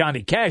been a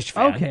Johnny Cash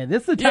fan. Okay,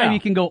 this is the time you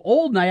can go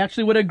old, and I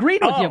actually would have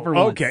agreed with you for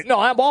once. Okay, no,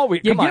 I'm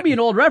always. Give me an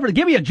old reference.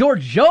 Give me a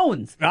George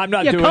Jones. I'm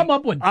not you doing. Come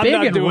up with Big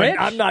and Rich.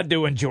 I'm not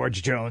doing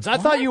George Jones. I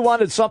thought you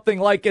wanted something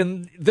like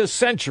in this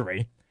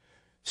century.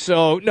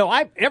 So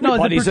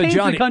everybody's a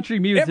Johnny country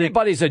music.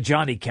 Everybody's a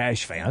Johnny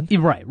Cash fan.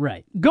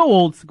 Right. Go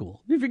old school.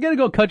 If you're gonna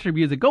go country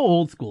music, go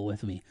old school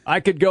with me.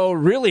 I could go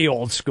really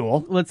old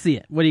school. Let's see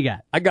it. What do you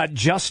got? I got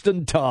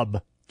Justin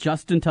Tubb.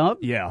 Justin Tubb?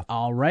 Yeah.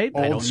 All right.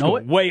 Old I don't school. know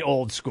it. Way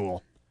old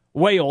school.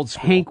 Way old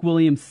school. Hank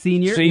Williams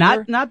Sr.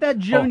 Not that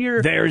junior.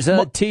 Oh, there's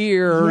a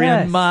tear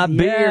in my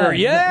beer.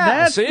 Yeah.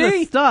 That's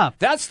the stuff.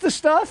 That's the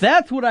stuff.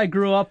 That's what I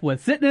grew up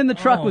with. Sitting in the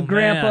truck with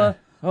Grandpa.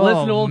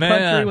 Listen to old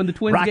country when the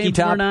Twins games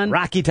weren't on.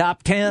 Rocky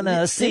Top,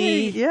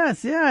 Tennessee.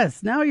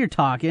 Yes. Now you're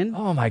talking.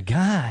 Oh, my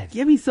God.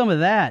 Give me some of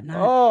that.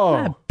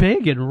 Not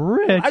Big and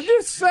Rich. I'm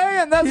just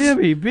saying. That's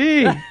Jimmy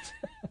B.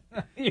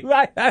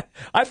 I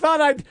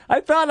thought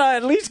I'd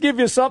at least give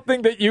you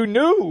something that you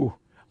knew.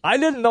 I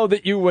didn't know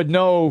that you would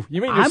know.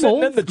 You mean you're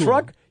sitting in the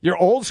truck? You're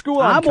old school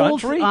on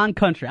country? I'm old on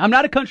country. I'm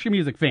not a country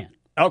music fan.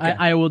 Okay.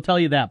 I will tell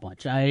you that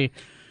much.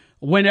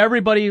 When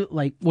everybody,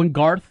 when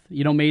Garth,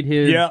 made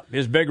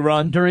his big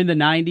run during the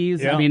 90s,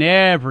 Yeah. I mean,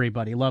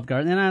 everybody loved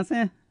Garth. And I was,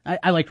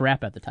 I liked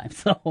rap at the time,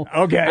 so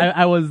Okay.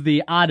 I was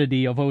the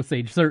oddity of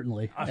Osage,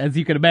 certainly, as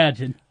you can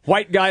imagine.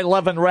 White guy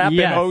loving rap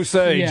Yes. in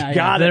Osage. Yeah,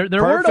 Got it.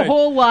 There weren't a Perfect.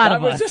 whole lot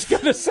of I was us. just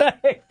going to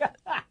say.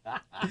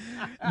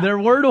 There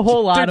weren't a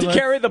whole lot Did of you us.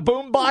 carry the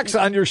boom box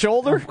on your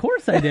shoulder? Of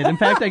course I did. In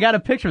fact, I got a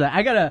picture of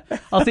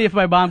that. I'll see if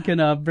my mom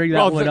can bring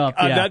that one up.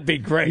 Yeah. That'd be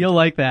great. You'll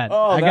like that.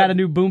 Oh, I got a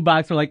new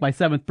boombox for like my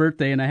 7th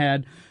birthday, and I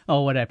had,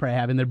 what did I probably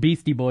have in there?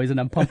 Beastie Boys, and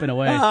I'm pumping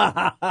away with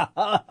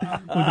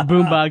the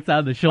boombox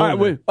on the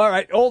shoulder. All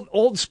right.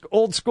 Old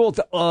school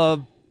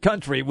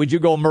country. Would you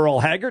go Merle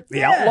Haggard,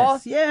 the outlaw?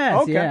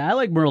 Yes, Okay. yeah. I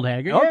like Merle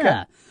Haggard. Okay.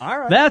 Yeah. All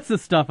right. That's the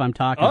stuff I'm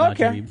talking about,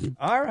 Okay. Jimmy.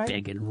 All right.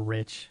 Big and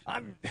rich.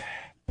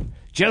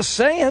 Just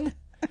saying.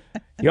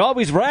 You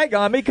always rag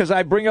on me because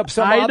I bring up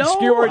some I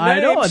obscure name. I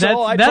know.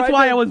 So That's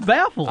why I was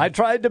baffled. I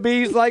tried to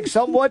be like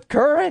somewhat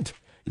current.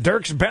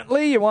 Dirks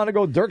Bentley. You want to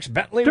go Dirks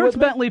Bentley? Dirks with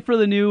me? Bentley for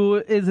the new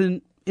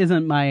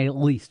isn't my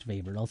least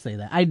favorite. I'll say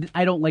that.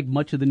 I don't like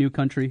much of the new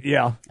country.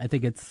 Yeah. I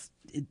think it's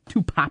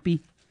too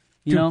poppy.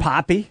 You Too know?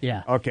 poppy?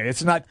 Yeah. Okay,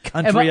 it's not If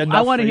country enough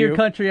I want to for hear you.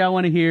 country. I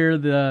want to hear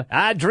the.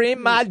 I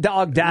dream my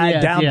dog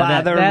died down by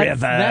the that's,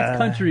 river. That's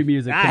country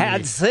music. I to me.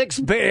 had 6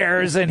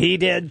 beers and he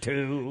did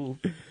too.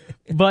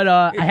 But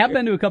I have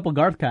been to a couple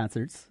Garth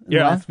concerts in the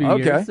last few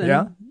years. And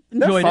yeah.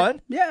 They're enjoyed fun.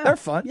 It. Yeah, They're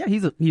fun. Yeah,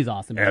 he's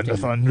awesome. And the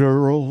Thunder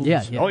rolls.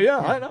 Yeah. Oh, yeah,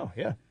 I know.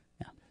 Yeah.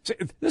 See,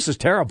 this is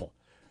terrible.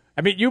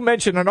 I mean, you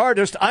mentioned an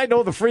artist. I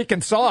know the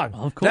freaking song.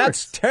 Of course.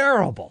 That's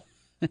terrible.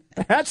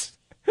 That's.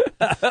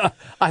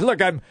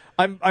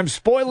 I'm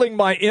spoiling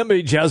my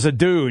image as a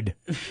dude.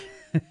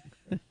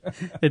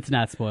 It's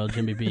not spoiled,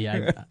 Jimmy B.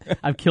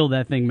 I've killed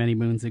that thing many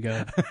moons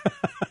ago.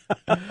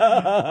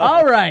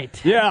 All right.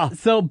 Yeah.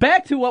 So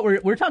back to what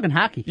we're talking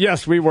hockey.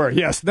 Yes, we were.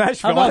 Yes,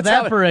 Nashville. How about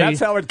That's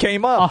how it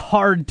came A up.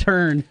 hard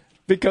turn.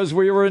 Because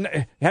we were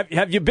in.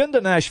 Have you been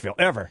to Nashville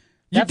ever?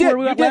 That's where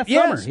we went last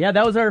summer. Yeah,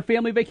 that was our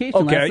family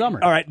vacation last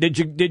summer. All right. Did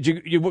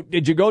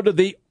you go to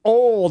the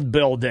old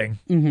building,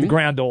 the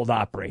Grand Ole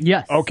Opry?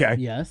 Yes. Okay.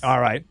 Yes. All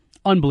right.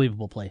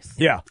 Unbelievable place.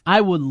 Yeah. I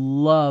would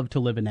love to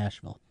live in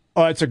Nashville.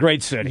 Oh, it's a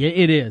great city. Yeah,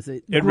 it is.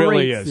 It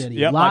really is. City.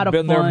 Yep, lot I've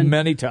been of fun, there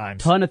many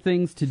times. Ton of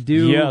things to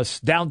do. Yes,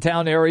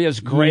 downtown area is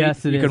great.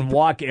 Yes, it you is. can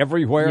walk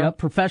everywhere. Yep,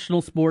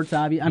 professional sports,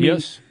 obviously. I mean,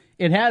 Yes.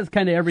 it has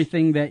kind of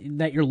everything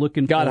that you're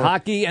looking Got for.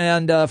 hockey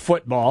and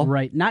football.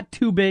 Right. Not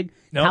too big.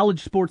 Nope.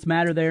 College sports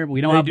matter there.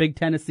 We know They how do. big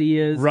Tennessee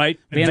is. Right.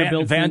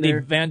 Vanderbilt's in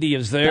there. Vandy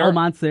is there.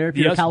 Belmont's there. If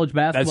you're Yes, a college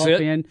basketball that's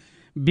it. fan,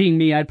 being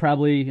me, I'd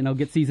probably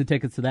get season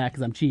tickets to that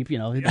because I'm cheap.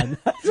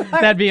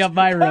 That'd be up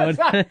my road.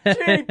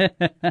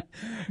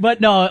 But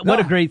no, what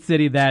a great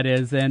city that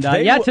is, and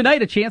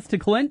tonight a chance to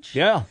clinch.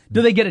 Yeah.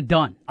 Do they get it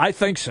done? I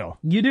think so.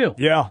 You do.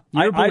 Yeah,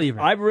 You're a believer.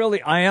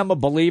 I am a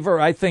believer.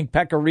 I think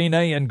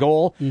Pecorine in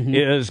goal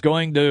is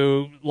going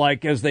to,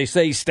 like as they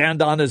say,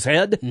 stand on his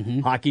head,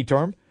 hockey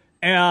term,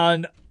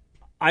 and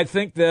I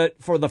think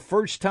that for the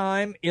first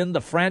time in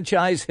the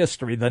franchise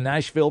history, the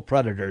Nashville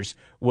Predators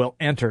will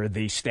enter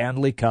the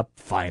Stanley Cup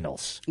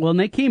Finals. Well, and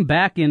they came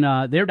back and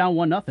they were down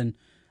 1-0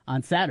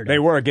 on Saturday. They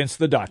were against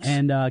the Ducks.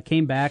 and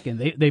came back and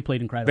they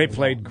played incredible. They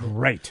played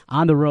great.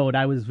 on the road.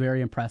 I was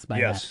very impressed by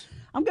Yes. that.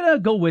 I'm gonna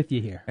go with you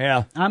here.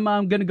 Yeah. I'm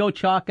gonna go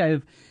chalk.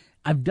 I've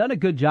done a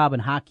good job in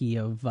hockey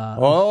of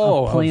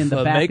playing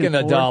the back making and a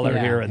forth. dollar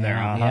Yeah, here and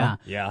there.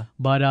 Yeah.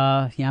 But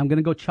I'm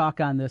gonna go chalk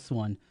on this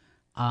one.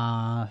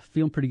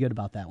 Feeling pretty good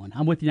about that one.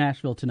 I'm with you,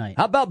 Nashville tonight.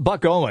 How about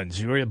Buck Owens?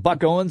 You were a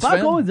Buck Owens Buck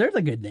fan? Owens, there's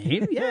a good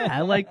name. Yeah,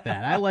 I like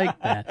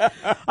that.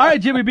 All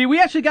right, Jimmy B, we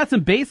actually got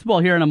some baseball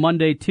here on a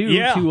Monday, too,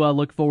 Yeah. to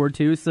look forward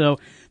to. So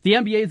the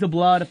NBA's a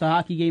blowout. If the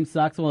hockey game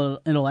sucks, well,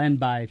 it'll end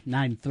by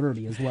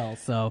 9:30 as well.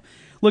 So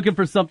looking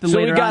for something So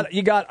later on.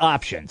 you got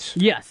options.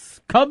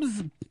 Yes,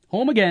 Cubs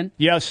home again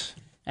Yes.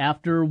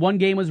 after one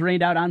game was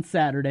rained out on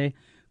Saturday.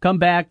 Come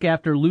back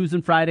after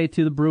losing Friday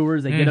to the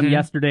Brewers. They get them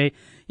yesterday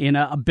in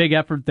a big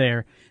effort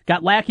there.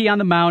 Got Lackey on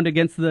the mound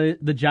against the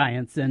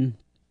Giants, and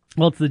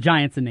well, it's the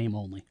Giants in name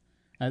only.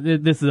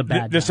 This is a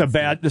bad. This is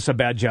Giants a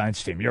bad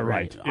Giants team. You're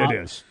right. It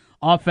is.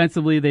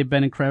 Offensively, they've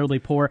been incredibly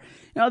poor.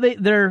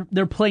 They're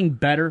playing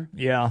better,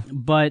 Yeah.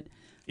 but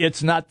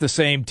It's not the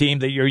same team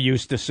that you're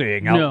used to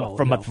seeing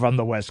from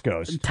the West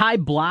Coast. Ty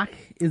Block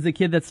is the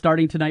kid that's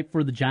starting tonight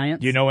for the Giants.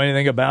 Do you know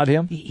anything about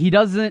him?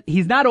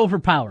 He's not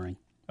overpowering.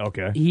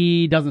 Okay.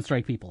 He doesn't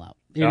strike people out.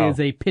 It is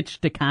a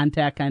pitch to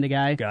contact kind of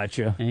guy.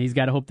 Gotcha. And he's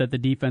got to hope that the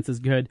defense is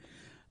good.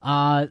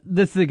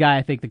 This is a guy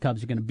I think the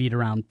Cubs are going to beat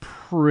around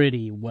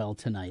pretty well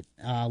tonight.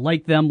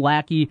 Like them,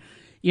 Lackey.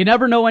 You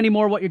never know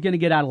anymore what you're going to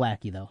get out of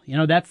Lackey, though.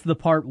 That's the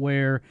part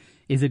where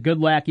is it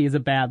good Lackey, is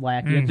it bad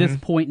Lackey? At this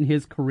point in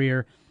his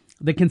career,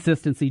 the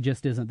consistency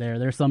just isn't there.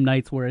 There's some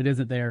nights where it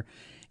isn't there,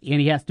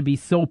 and he has to be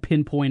so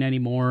pinpoint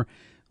anymore.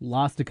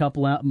 Lost a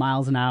couple of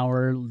miles an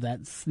hour.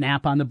 That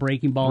snap on the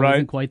breaking ball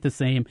isn't quite the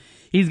same.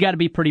 He's got to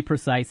be pretty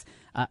precise.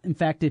 In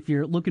fact, if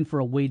you're looking for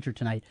a wager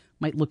tonight,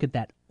 might look at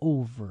that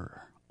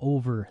over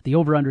over. The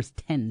over-under's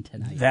 10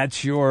 tonight.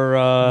 That's your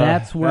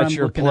that's where that's I'm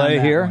your looking play on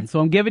that here. one. So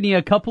I'm giving you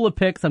a couple of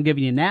picks. I'm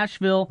giving you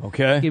Nashville.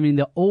 Okay. I'm giving you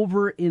the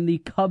over in the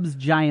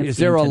Cubs-Giants. Is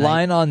there a tonight.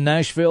 line on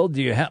Nashville?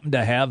 Do you happen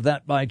to have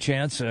that by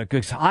chance?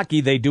 Because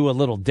hockey, they do a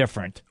little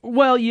different.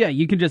 Well, yeah,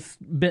 you can just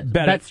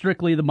bet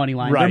strictly the money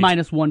line. Right. They're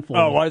minus 140.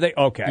 Oh, are they?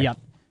 Okay. Yep.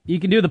 You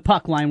can do the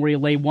puck line where you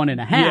lay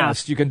 1.5.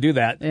 Yes, you can do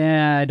that.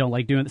 I don't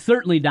like doing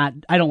certainly not.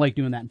 I don't like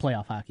doing that in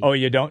playoff hockey. Oh,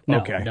 you don't? No,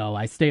 Okay. No,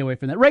 I stay away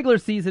from that. Regular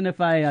season,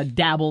 if I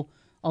dabble,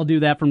 I'll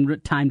do that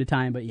from time to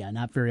time. But yeah,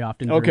 not very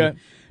often.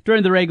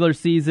 During the regular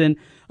season,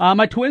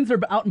 my Twins are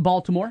out in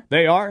Baltimore.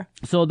 They are?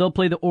 So they'll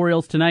play the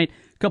Orioles tonight.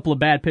 A couple of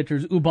bad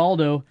pitchers.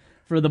 Ubaldo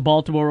for the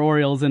Baltimore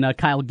Orioles and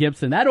Kyle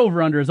Gibson. That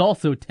over-under is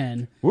also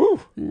 10. Woo.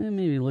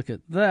 Maybe look at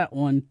that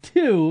one,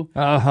 too.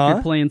 Uh-huh.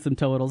 You're playing some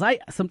totals.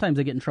 Sometimes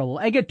I get in trouble.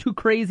 I get too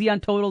crazy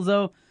on totals,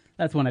 though.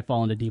 That's when I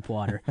fall into deep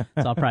water. So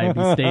I'll probably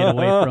be staying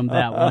away from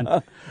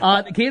that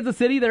one. Kansas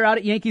City, they're out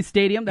at Yankee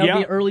Stadium. That'll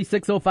be an early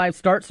 6:05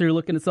 start, so you're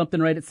looking at something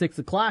right at 6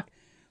 o'clock.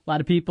 A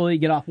lot of people, you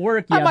get off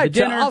work, you have the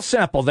dinner. I'll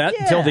sample that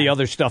until the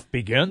other stuff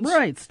begins.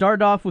 Right.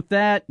 Start off with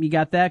that. You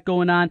got that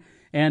going on.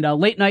 And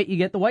late night, you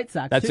get the White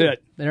Sox, That's too.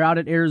 it. They're out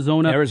at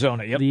Arizona.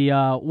 Yep.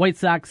 The White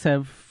Sox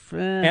have...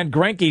 and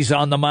Greinke's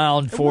on the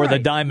mound for the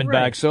Diamondbacks.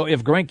 Right. So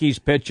if Greinke's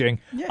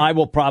pitching, I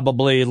will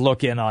probably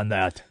look in on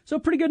that. So a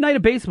pretty good night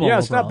of baseball. Yeah,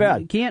 it's overall.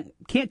 not bad.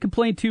 Can't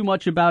complain too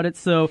much about it.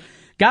 So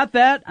got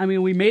that. I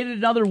mean, we made it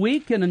another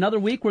week, and another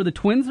week where the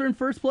Twins are in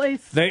first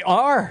place. They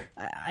are.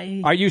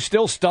 Are you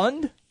still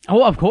stunned?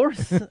 Oh, of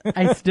course.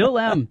 I still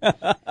am.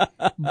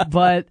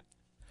 But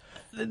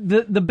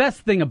the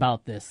best thing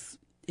about this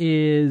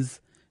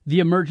is the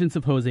emergence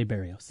of Jose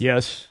Barrios.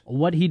 Yes.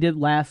 What he did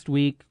last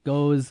week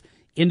goes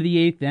into the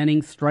eighth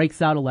inning,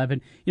 strikes out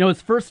 11. You know,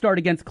 his first start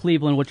against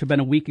Cleveland, which had been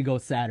a week ago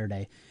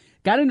Saturday,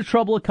 got into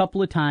trouble a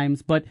couple of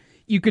times, but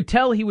you could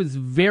tell he was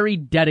very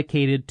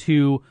dedicated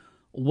to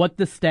what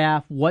the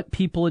staff, what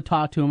people had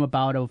talked to him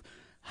about of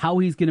how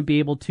he's going to be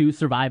able to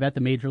survive at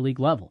the major league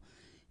level.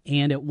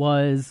 And it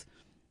was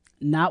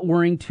not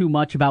worrying too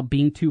much about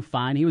being too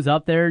fine. He was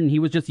up there and he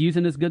was just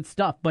using his good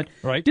stuff, but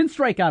didn't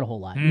strike out a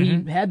whole lot.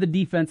 Mm-hmm. He had the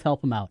defense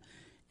help him out.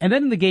 And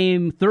then in the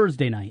game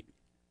Thursday night,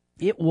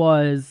 it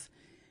was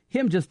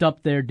him just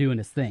up there doing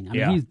his thing. I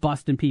mean, he's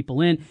busting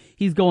people in.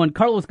 He's going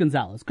Carlos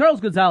Gonzalez. Carlos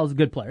Gonzalez is a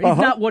good player. He's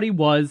not what he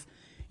was,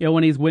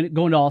 when he's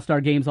going to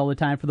All-Star games all the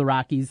time for the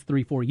Rockies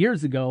 3-4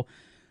 years ago.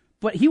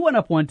 But he went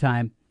up one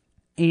time,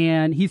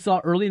 and he saw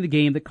early in the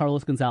game that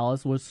Carlos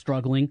Gonzalez was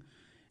struggling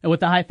with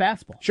the high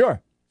fastball.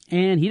 Sure.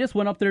 And he just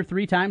went up there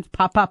 3 times,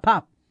 pop, pop,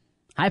 pop.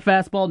 High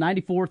fastball,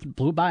 94,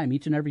 blew by him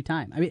each and every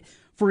time. I mean,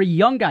 for a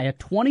young guy at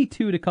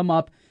 22 to come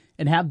up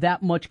and have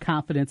that much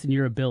confidence in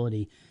your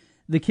ability,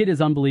 the kid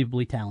is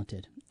unbelievably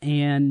talented.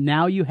 And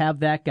now you have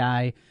that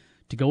guy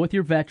to go with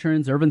your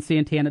veterans. Irvin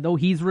Santana, though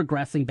he's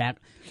regressing back.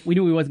 We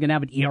knew he wasn't going to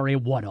have an ERA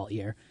of 1 all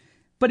year.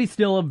 But he's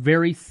still a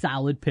very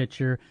solid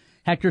pitcher.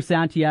 Hector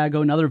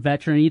Santiago, another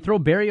veteran. And you throw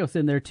Barrios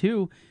in there,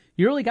 too.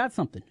 You really got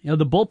something.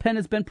 The bullpen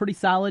has been pretty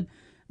solid.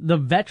 The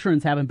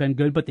veterans haven't been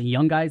good, but the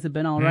young guys have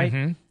been all right.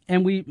 Mm-hmm.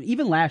 And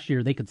even last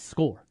year, they could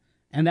score.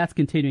 And that's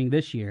continuing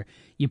this year.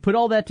 You put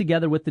all that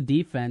together with the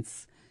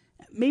defense,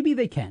 maybe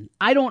they can.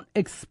 I don't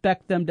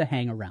expect them to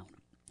hang around,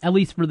 at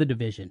least for the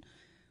division.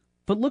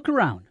 But look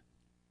around.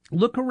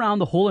 Look around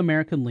the whole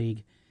American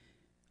League.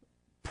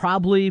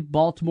 Probably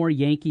Baltimore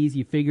Yankees.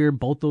 You figure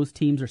both those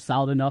teams are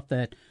solid enough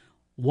that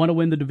want to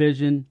win the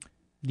division.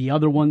 The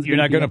other ones. You're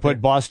not going to put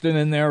Boston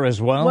in there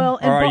as well?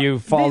 Or are you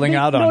falling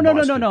out on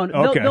Boston? No.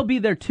 Okay. They'll be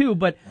there too,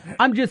 but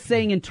I'm just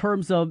saying in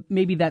terms of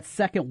maybe that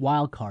second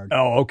wild card.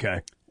 Oh,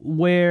 okay.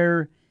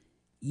 Where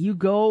you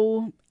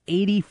go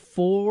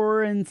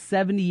 84 and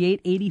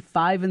 78,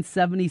 85 and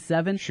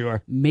 77.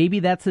 Sure. Maybe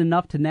that's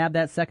enough to nab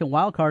that second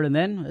wild card, and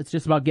then it's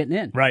just about getting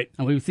in. Right.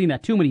 And we've seen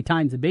that too many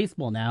times in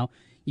baseball now.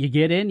 You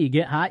get in, you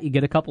get hot, you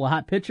get a couple of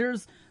hot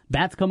pitchers,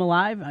 bats come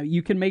alive,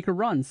 you can make a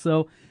run.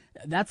 So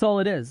that's all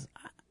it is.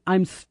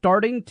 I'm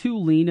starting to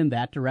lean in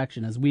that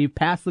direction as we've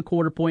passed the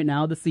quarter point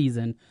now of the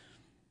season.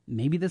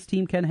 Maybe this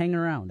team can hang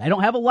around. I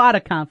don't have a lot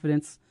of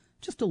confidence,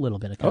 just a little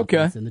bit of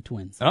confidence in the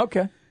Twins.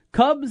 Okay.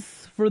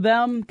 Cubs, for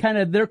them, kind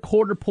of their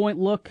quarter point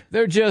look.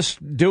 They're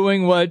just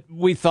doing what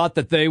we thought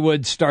that they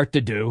would start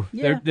to do.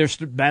 Yeah.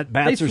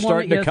 Bats are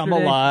starting to come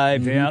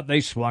alive. Mm-hmm. Yeah, they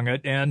swung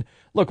it. And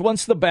look,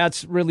 once the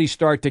bats really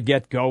start to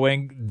get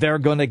going, they're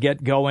going to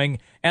get going,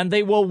 and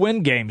they will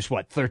win games,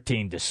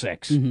 13-6.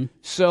 Mm-hmm.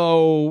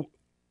 So,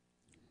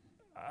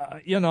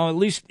 at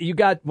least you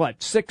got,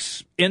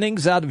 6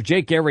 innings out of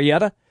Jake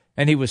Arrieta,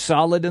 and he was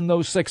solid in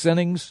those 6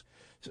 innings.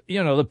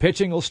 The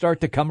pitching will start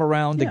to come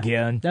around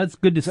again. That's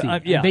good to see.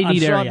 They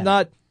need Arrieta. I'm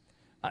not,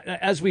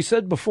 as we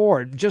said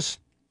before, just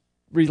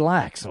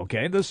relax,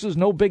 okay? This is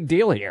no big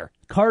deal here.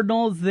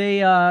 Cardinals, they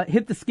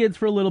hit the skids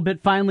for a little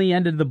bit, finally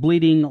ended the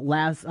bleeding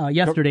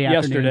yesterday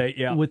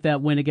afternoon with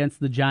that win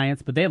against the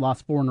Giants, but they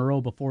lost 4 in a row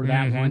before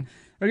that one.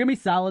 They're going to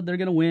be solid. They're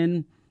going to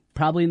win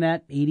probably in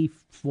that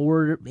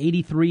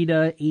 83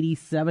 to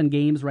 87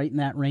 games, right in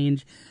that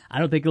range. I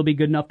don't think it'll be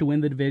good enough to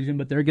win the division,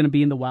 but they're going to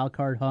be in the wild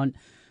card hunt.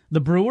 The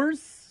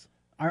Brewers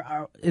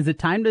Is it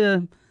time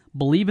to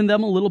believe in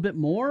them a little bit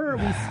more? Or are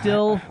we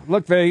still...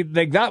 Look, they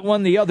got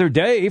one the other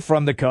day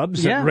from the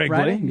Cubs at Wrigley.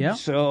 Right, yeah.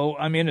 So,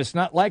 I mean, it's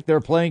not like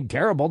they're playing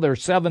terrible. They're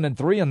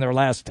 7-3 in their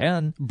last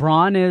 10.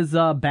 Braun is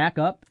back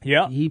up.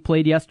 Yeah. He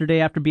played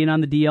yesterday after being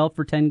on the DL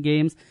for 10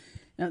 games.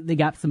 They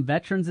got some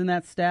veterans in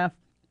that staff.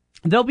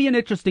 They'll be an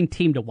interesting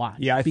team to watch.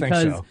 Yeah, I think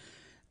so. Because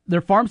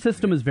their farm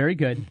system is very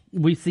good.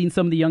 We've seen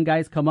some of the young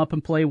guys come up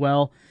and play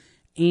well.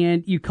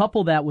 And you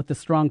couple that with the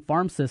strong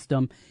farm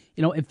system.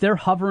 If they're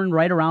hovering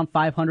right around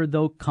 500,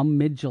 though, come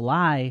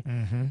mid-July,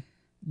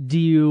 do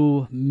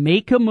you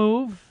make a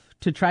move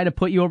to try to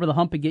put you over the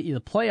hump and get you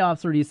the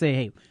playoffs, or do you say,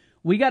 hey,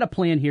 we got a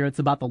plan here. It's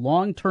about the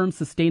long-term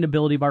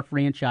sustainability of our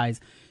franchise,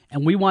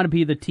 and we want to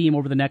be the team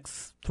over the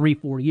next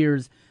 3-4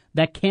 years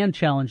that can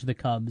challenge the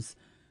Cubs.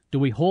 Do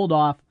we hold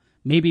off,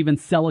 maybe even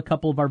sell a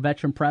couple of our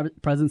veteran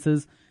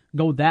presences,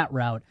 go that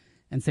route,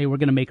 and say we're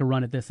going to make a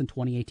run at this in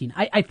 2018?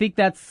 I think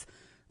that's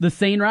the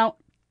sane route.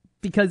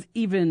 Because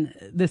even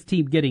this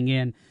team getting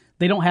in,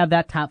 they don't have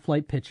that top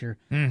flight pitcher.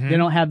 They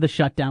don't have the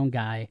shutdown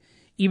guy.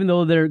 Even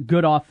though they're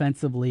good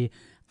offensively,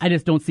 I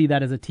just don't see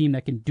that as a team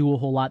that can do a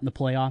whole lot in the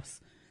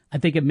playoffs. I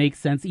think it makes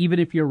sense, even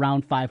if you're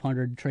around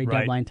 500 trade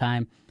deadline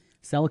time,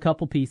 sell a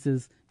couple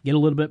pieces, get a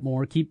little bit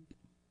more, keep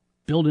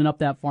building up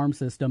that farm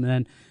system, and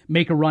then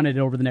make a run at it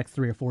over the next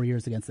 3 or 4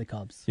 years against the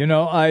Cubs.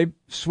 I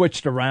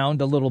switched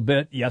around a little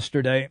bit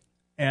yesterday,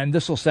 and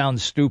this will sound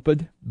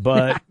stupid,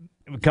 but...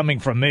 Coming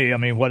from me, I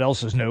mean, what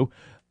else is new?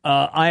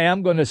 I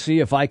am going to see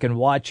if I can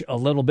watch a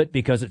little bit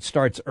because it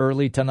starts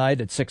early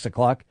tonight at 6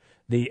 o'clock.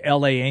 The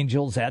L.A.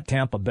 Angels at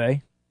Tampa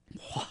Bay.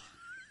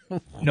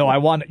 No, I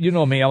want,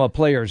 me, I'm a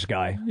players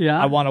guy. Yeah.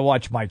 I want to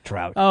watch Mike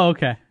Trout. Oh,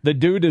 okay. The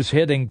dude is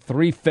hitting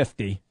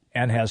 .350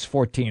 and has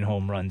 14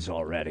 home runs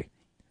already.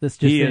 This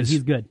just is,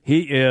 he's good.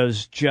 He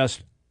is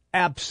just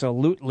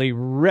absolutely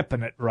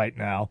ripping it right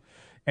now.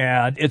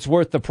 And it's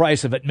worth the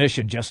price of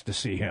admission just to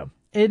see him.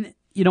 And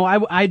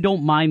I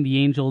don't mind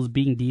the Angels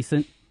being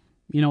decent.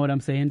 You know what I'm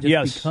saying?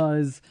 Just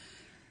because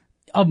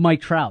of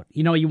Mike Trout.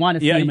 You want to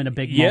see him in a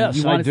big moment.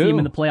 You want to see him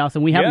in the playoffs,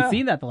 and we haven't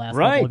seen that the last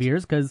couple of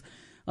years because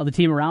the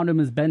team around him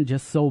has been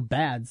just so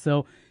bad.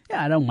 So,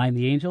 I don't mind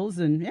the Angels,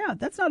 and,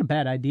 that's not a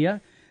bad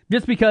idea.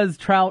 Just because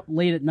Trout,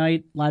 late at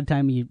night, a lot of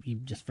time you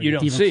just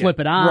forget to even flip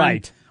it on.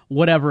 Right.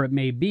 Whatever it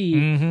may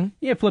be.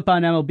 You flip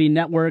on MLB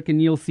Network,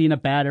 and you'll see a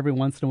bat every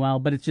once in a while,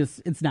 but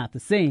it's not the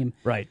same.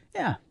 Right.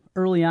 Yeah.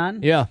 Early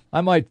on. Yeah,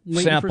 I might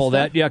sample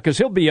that. Yeah, because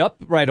he'll be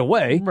up right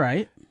away.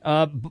 Right.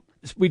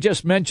 We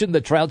just mentioned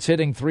that Trout's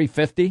hitting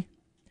 .350.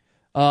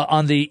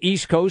 On the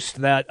East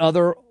Coast, that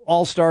other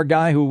all-star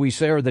guy who we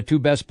say are the two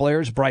best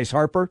players, Bryce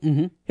Harper,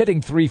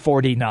 hitting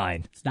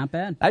 .349. It's not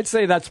bad. I'd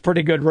say that's a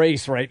pretty good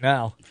race right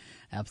now.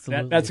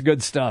 Absolutely. That's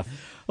good stuff.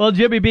 Well,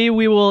 Jimmy B,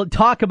 we will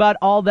talk about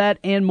all that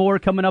and more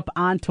coming up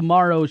on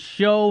tomorrow's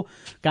show.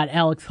 Got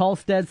Alex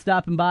Halstead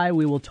stopping by.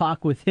 We will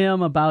talk with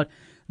him about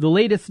the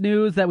latest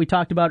news that we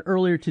talked about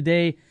earlier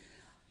today.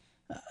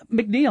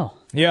 McNeil.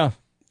 Yeah.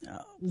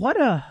 What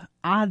a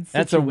odd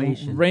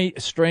situation. That's a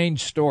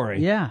strange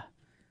story. Yeah.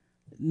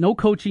 No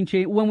coaching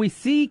change. When we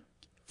see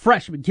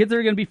freshmen, kids that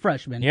are going to be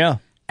freshmen,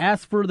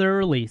 ask for their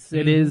release.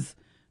 It is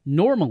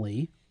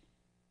normally,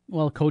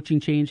 coaching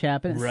change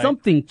happened. Right.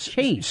 Something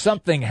changed.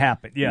 Something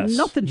happened, yes.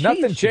 Nothing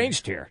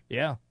changed here.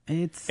 Yeah.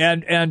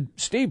 And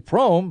Steve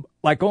Prohm,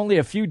 only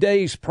a few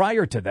days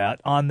prior to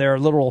that, on their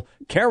little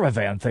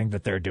caravan thing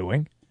that they're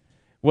doing,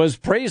 was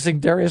praising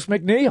Darius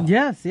McNeil.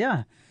 Yes,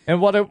 yeah.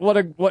 And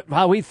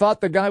how he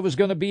thought the guy was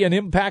going to be an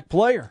impact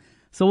player.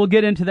 So we'll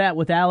get into that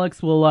with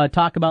Alex. We'll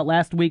talk about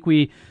last week.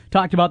 We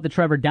talked about the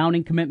Trevor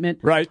Downing commitment.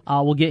 Right.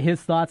 We'll get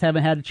his thoughts.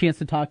 Haven't had a chance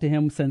to talk to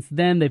him since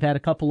then. They've had a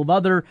couple of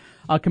other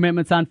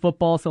commitments on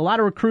football. So a lot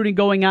of recruiting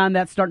going on.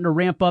 That's starting to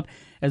ramp up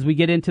as we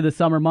get into the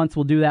summer months.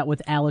 We'll do that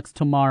with Alex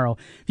tomorrow.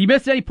 If you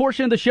missed any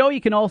portion of the show,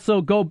 you can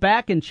also go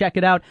back and check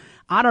it out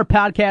on our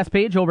podcast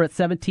page over at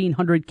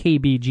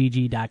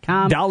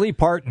 1700kbgg.com. Dolly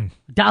Parton.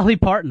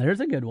 There's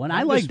a good one.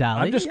 I like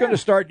Dolly. I'm just going to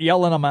start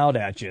yelling them out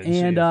at you.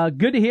 And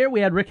good to hear.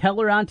 We had Rick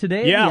Heller on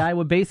today, the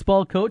Iowa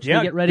baseball coach. Yeah,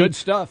 to get ready. Good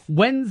stuff.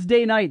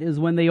 Wednesday night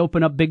is when they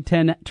open up Big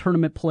Ten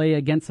tournament play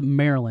against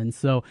Maryland.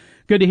 So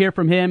good to hear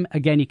from him.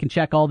 Again, you can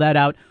check all that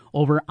out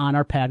over on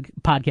our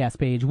podcast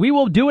page. We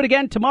will do it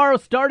again tomorrow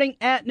starting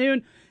at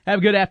noon. Have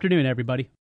a good afternoon, everybody.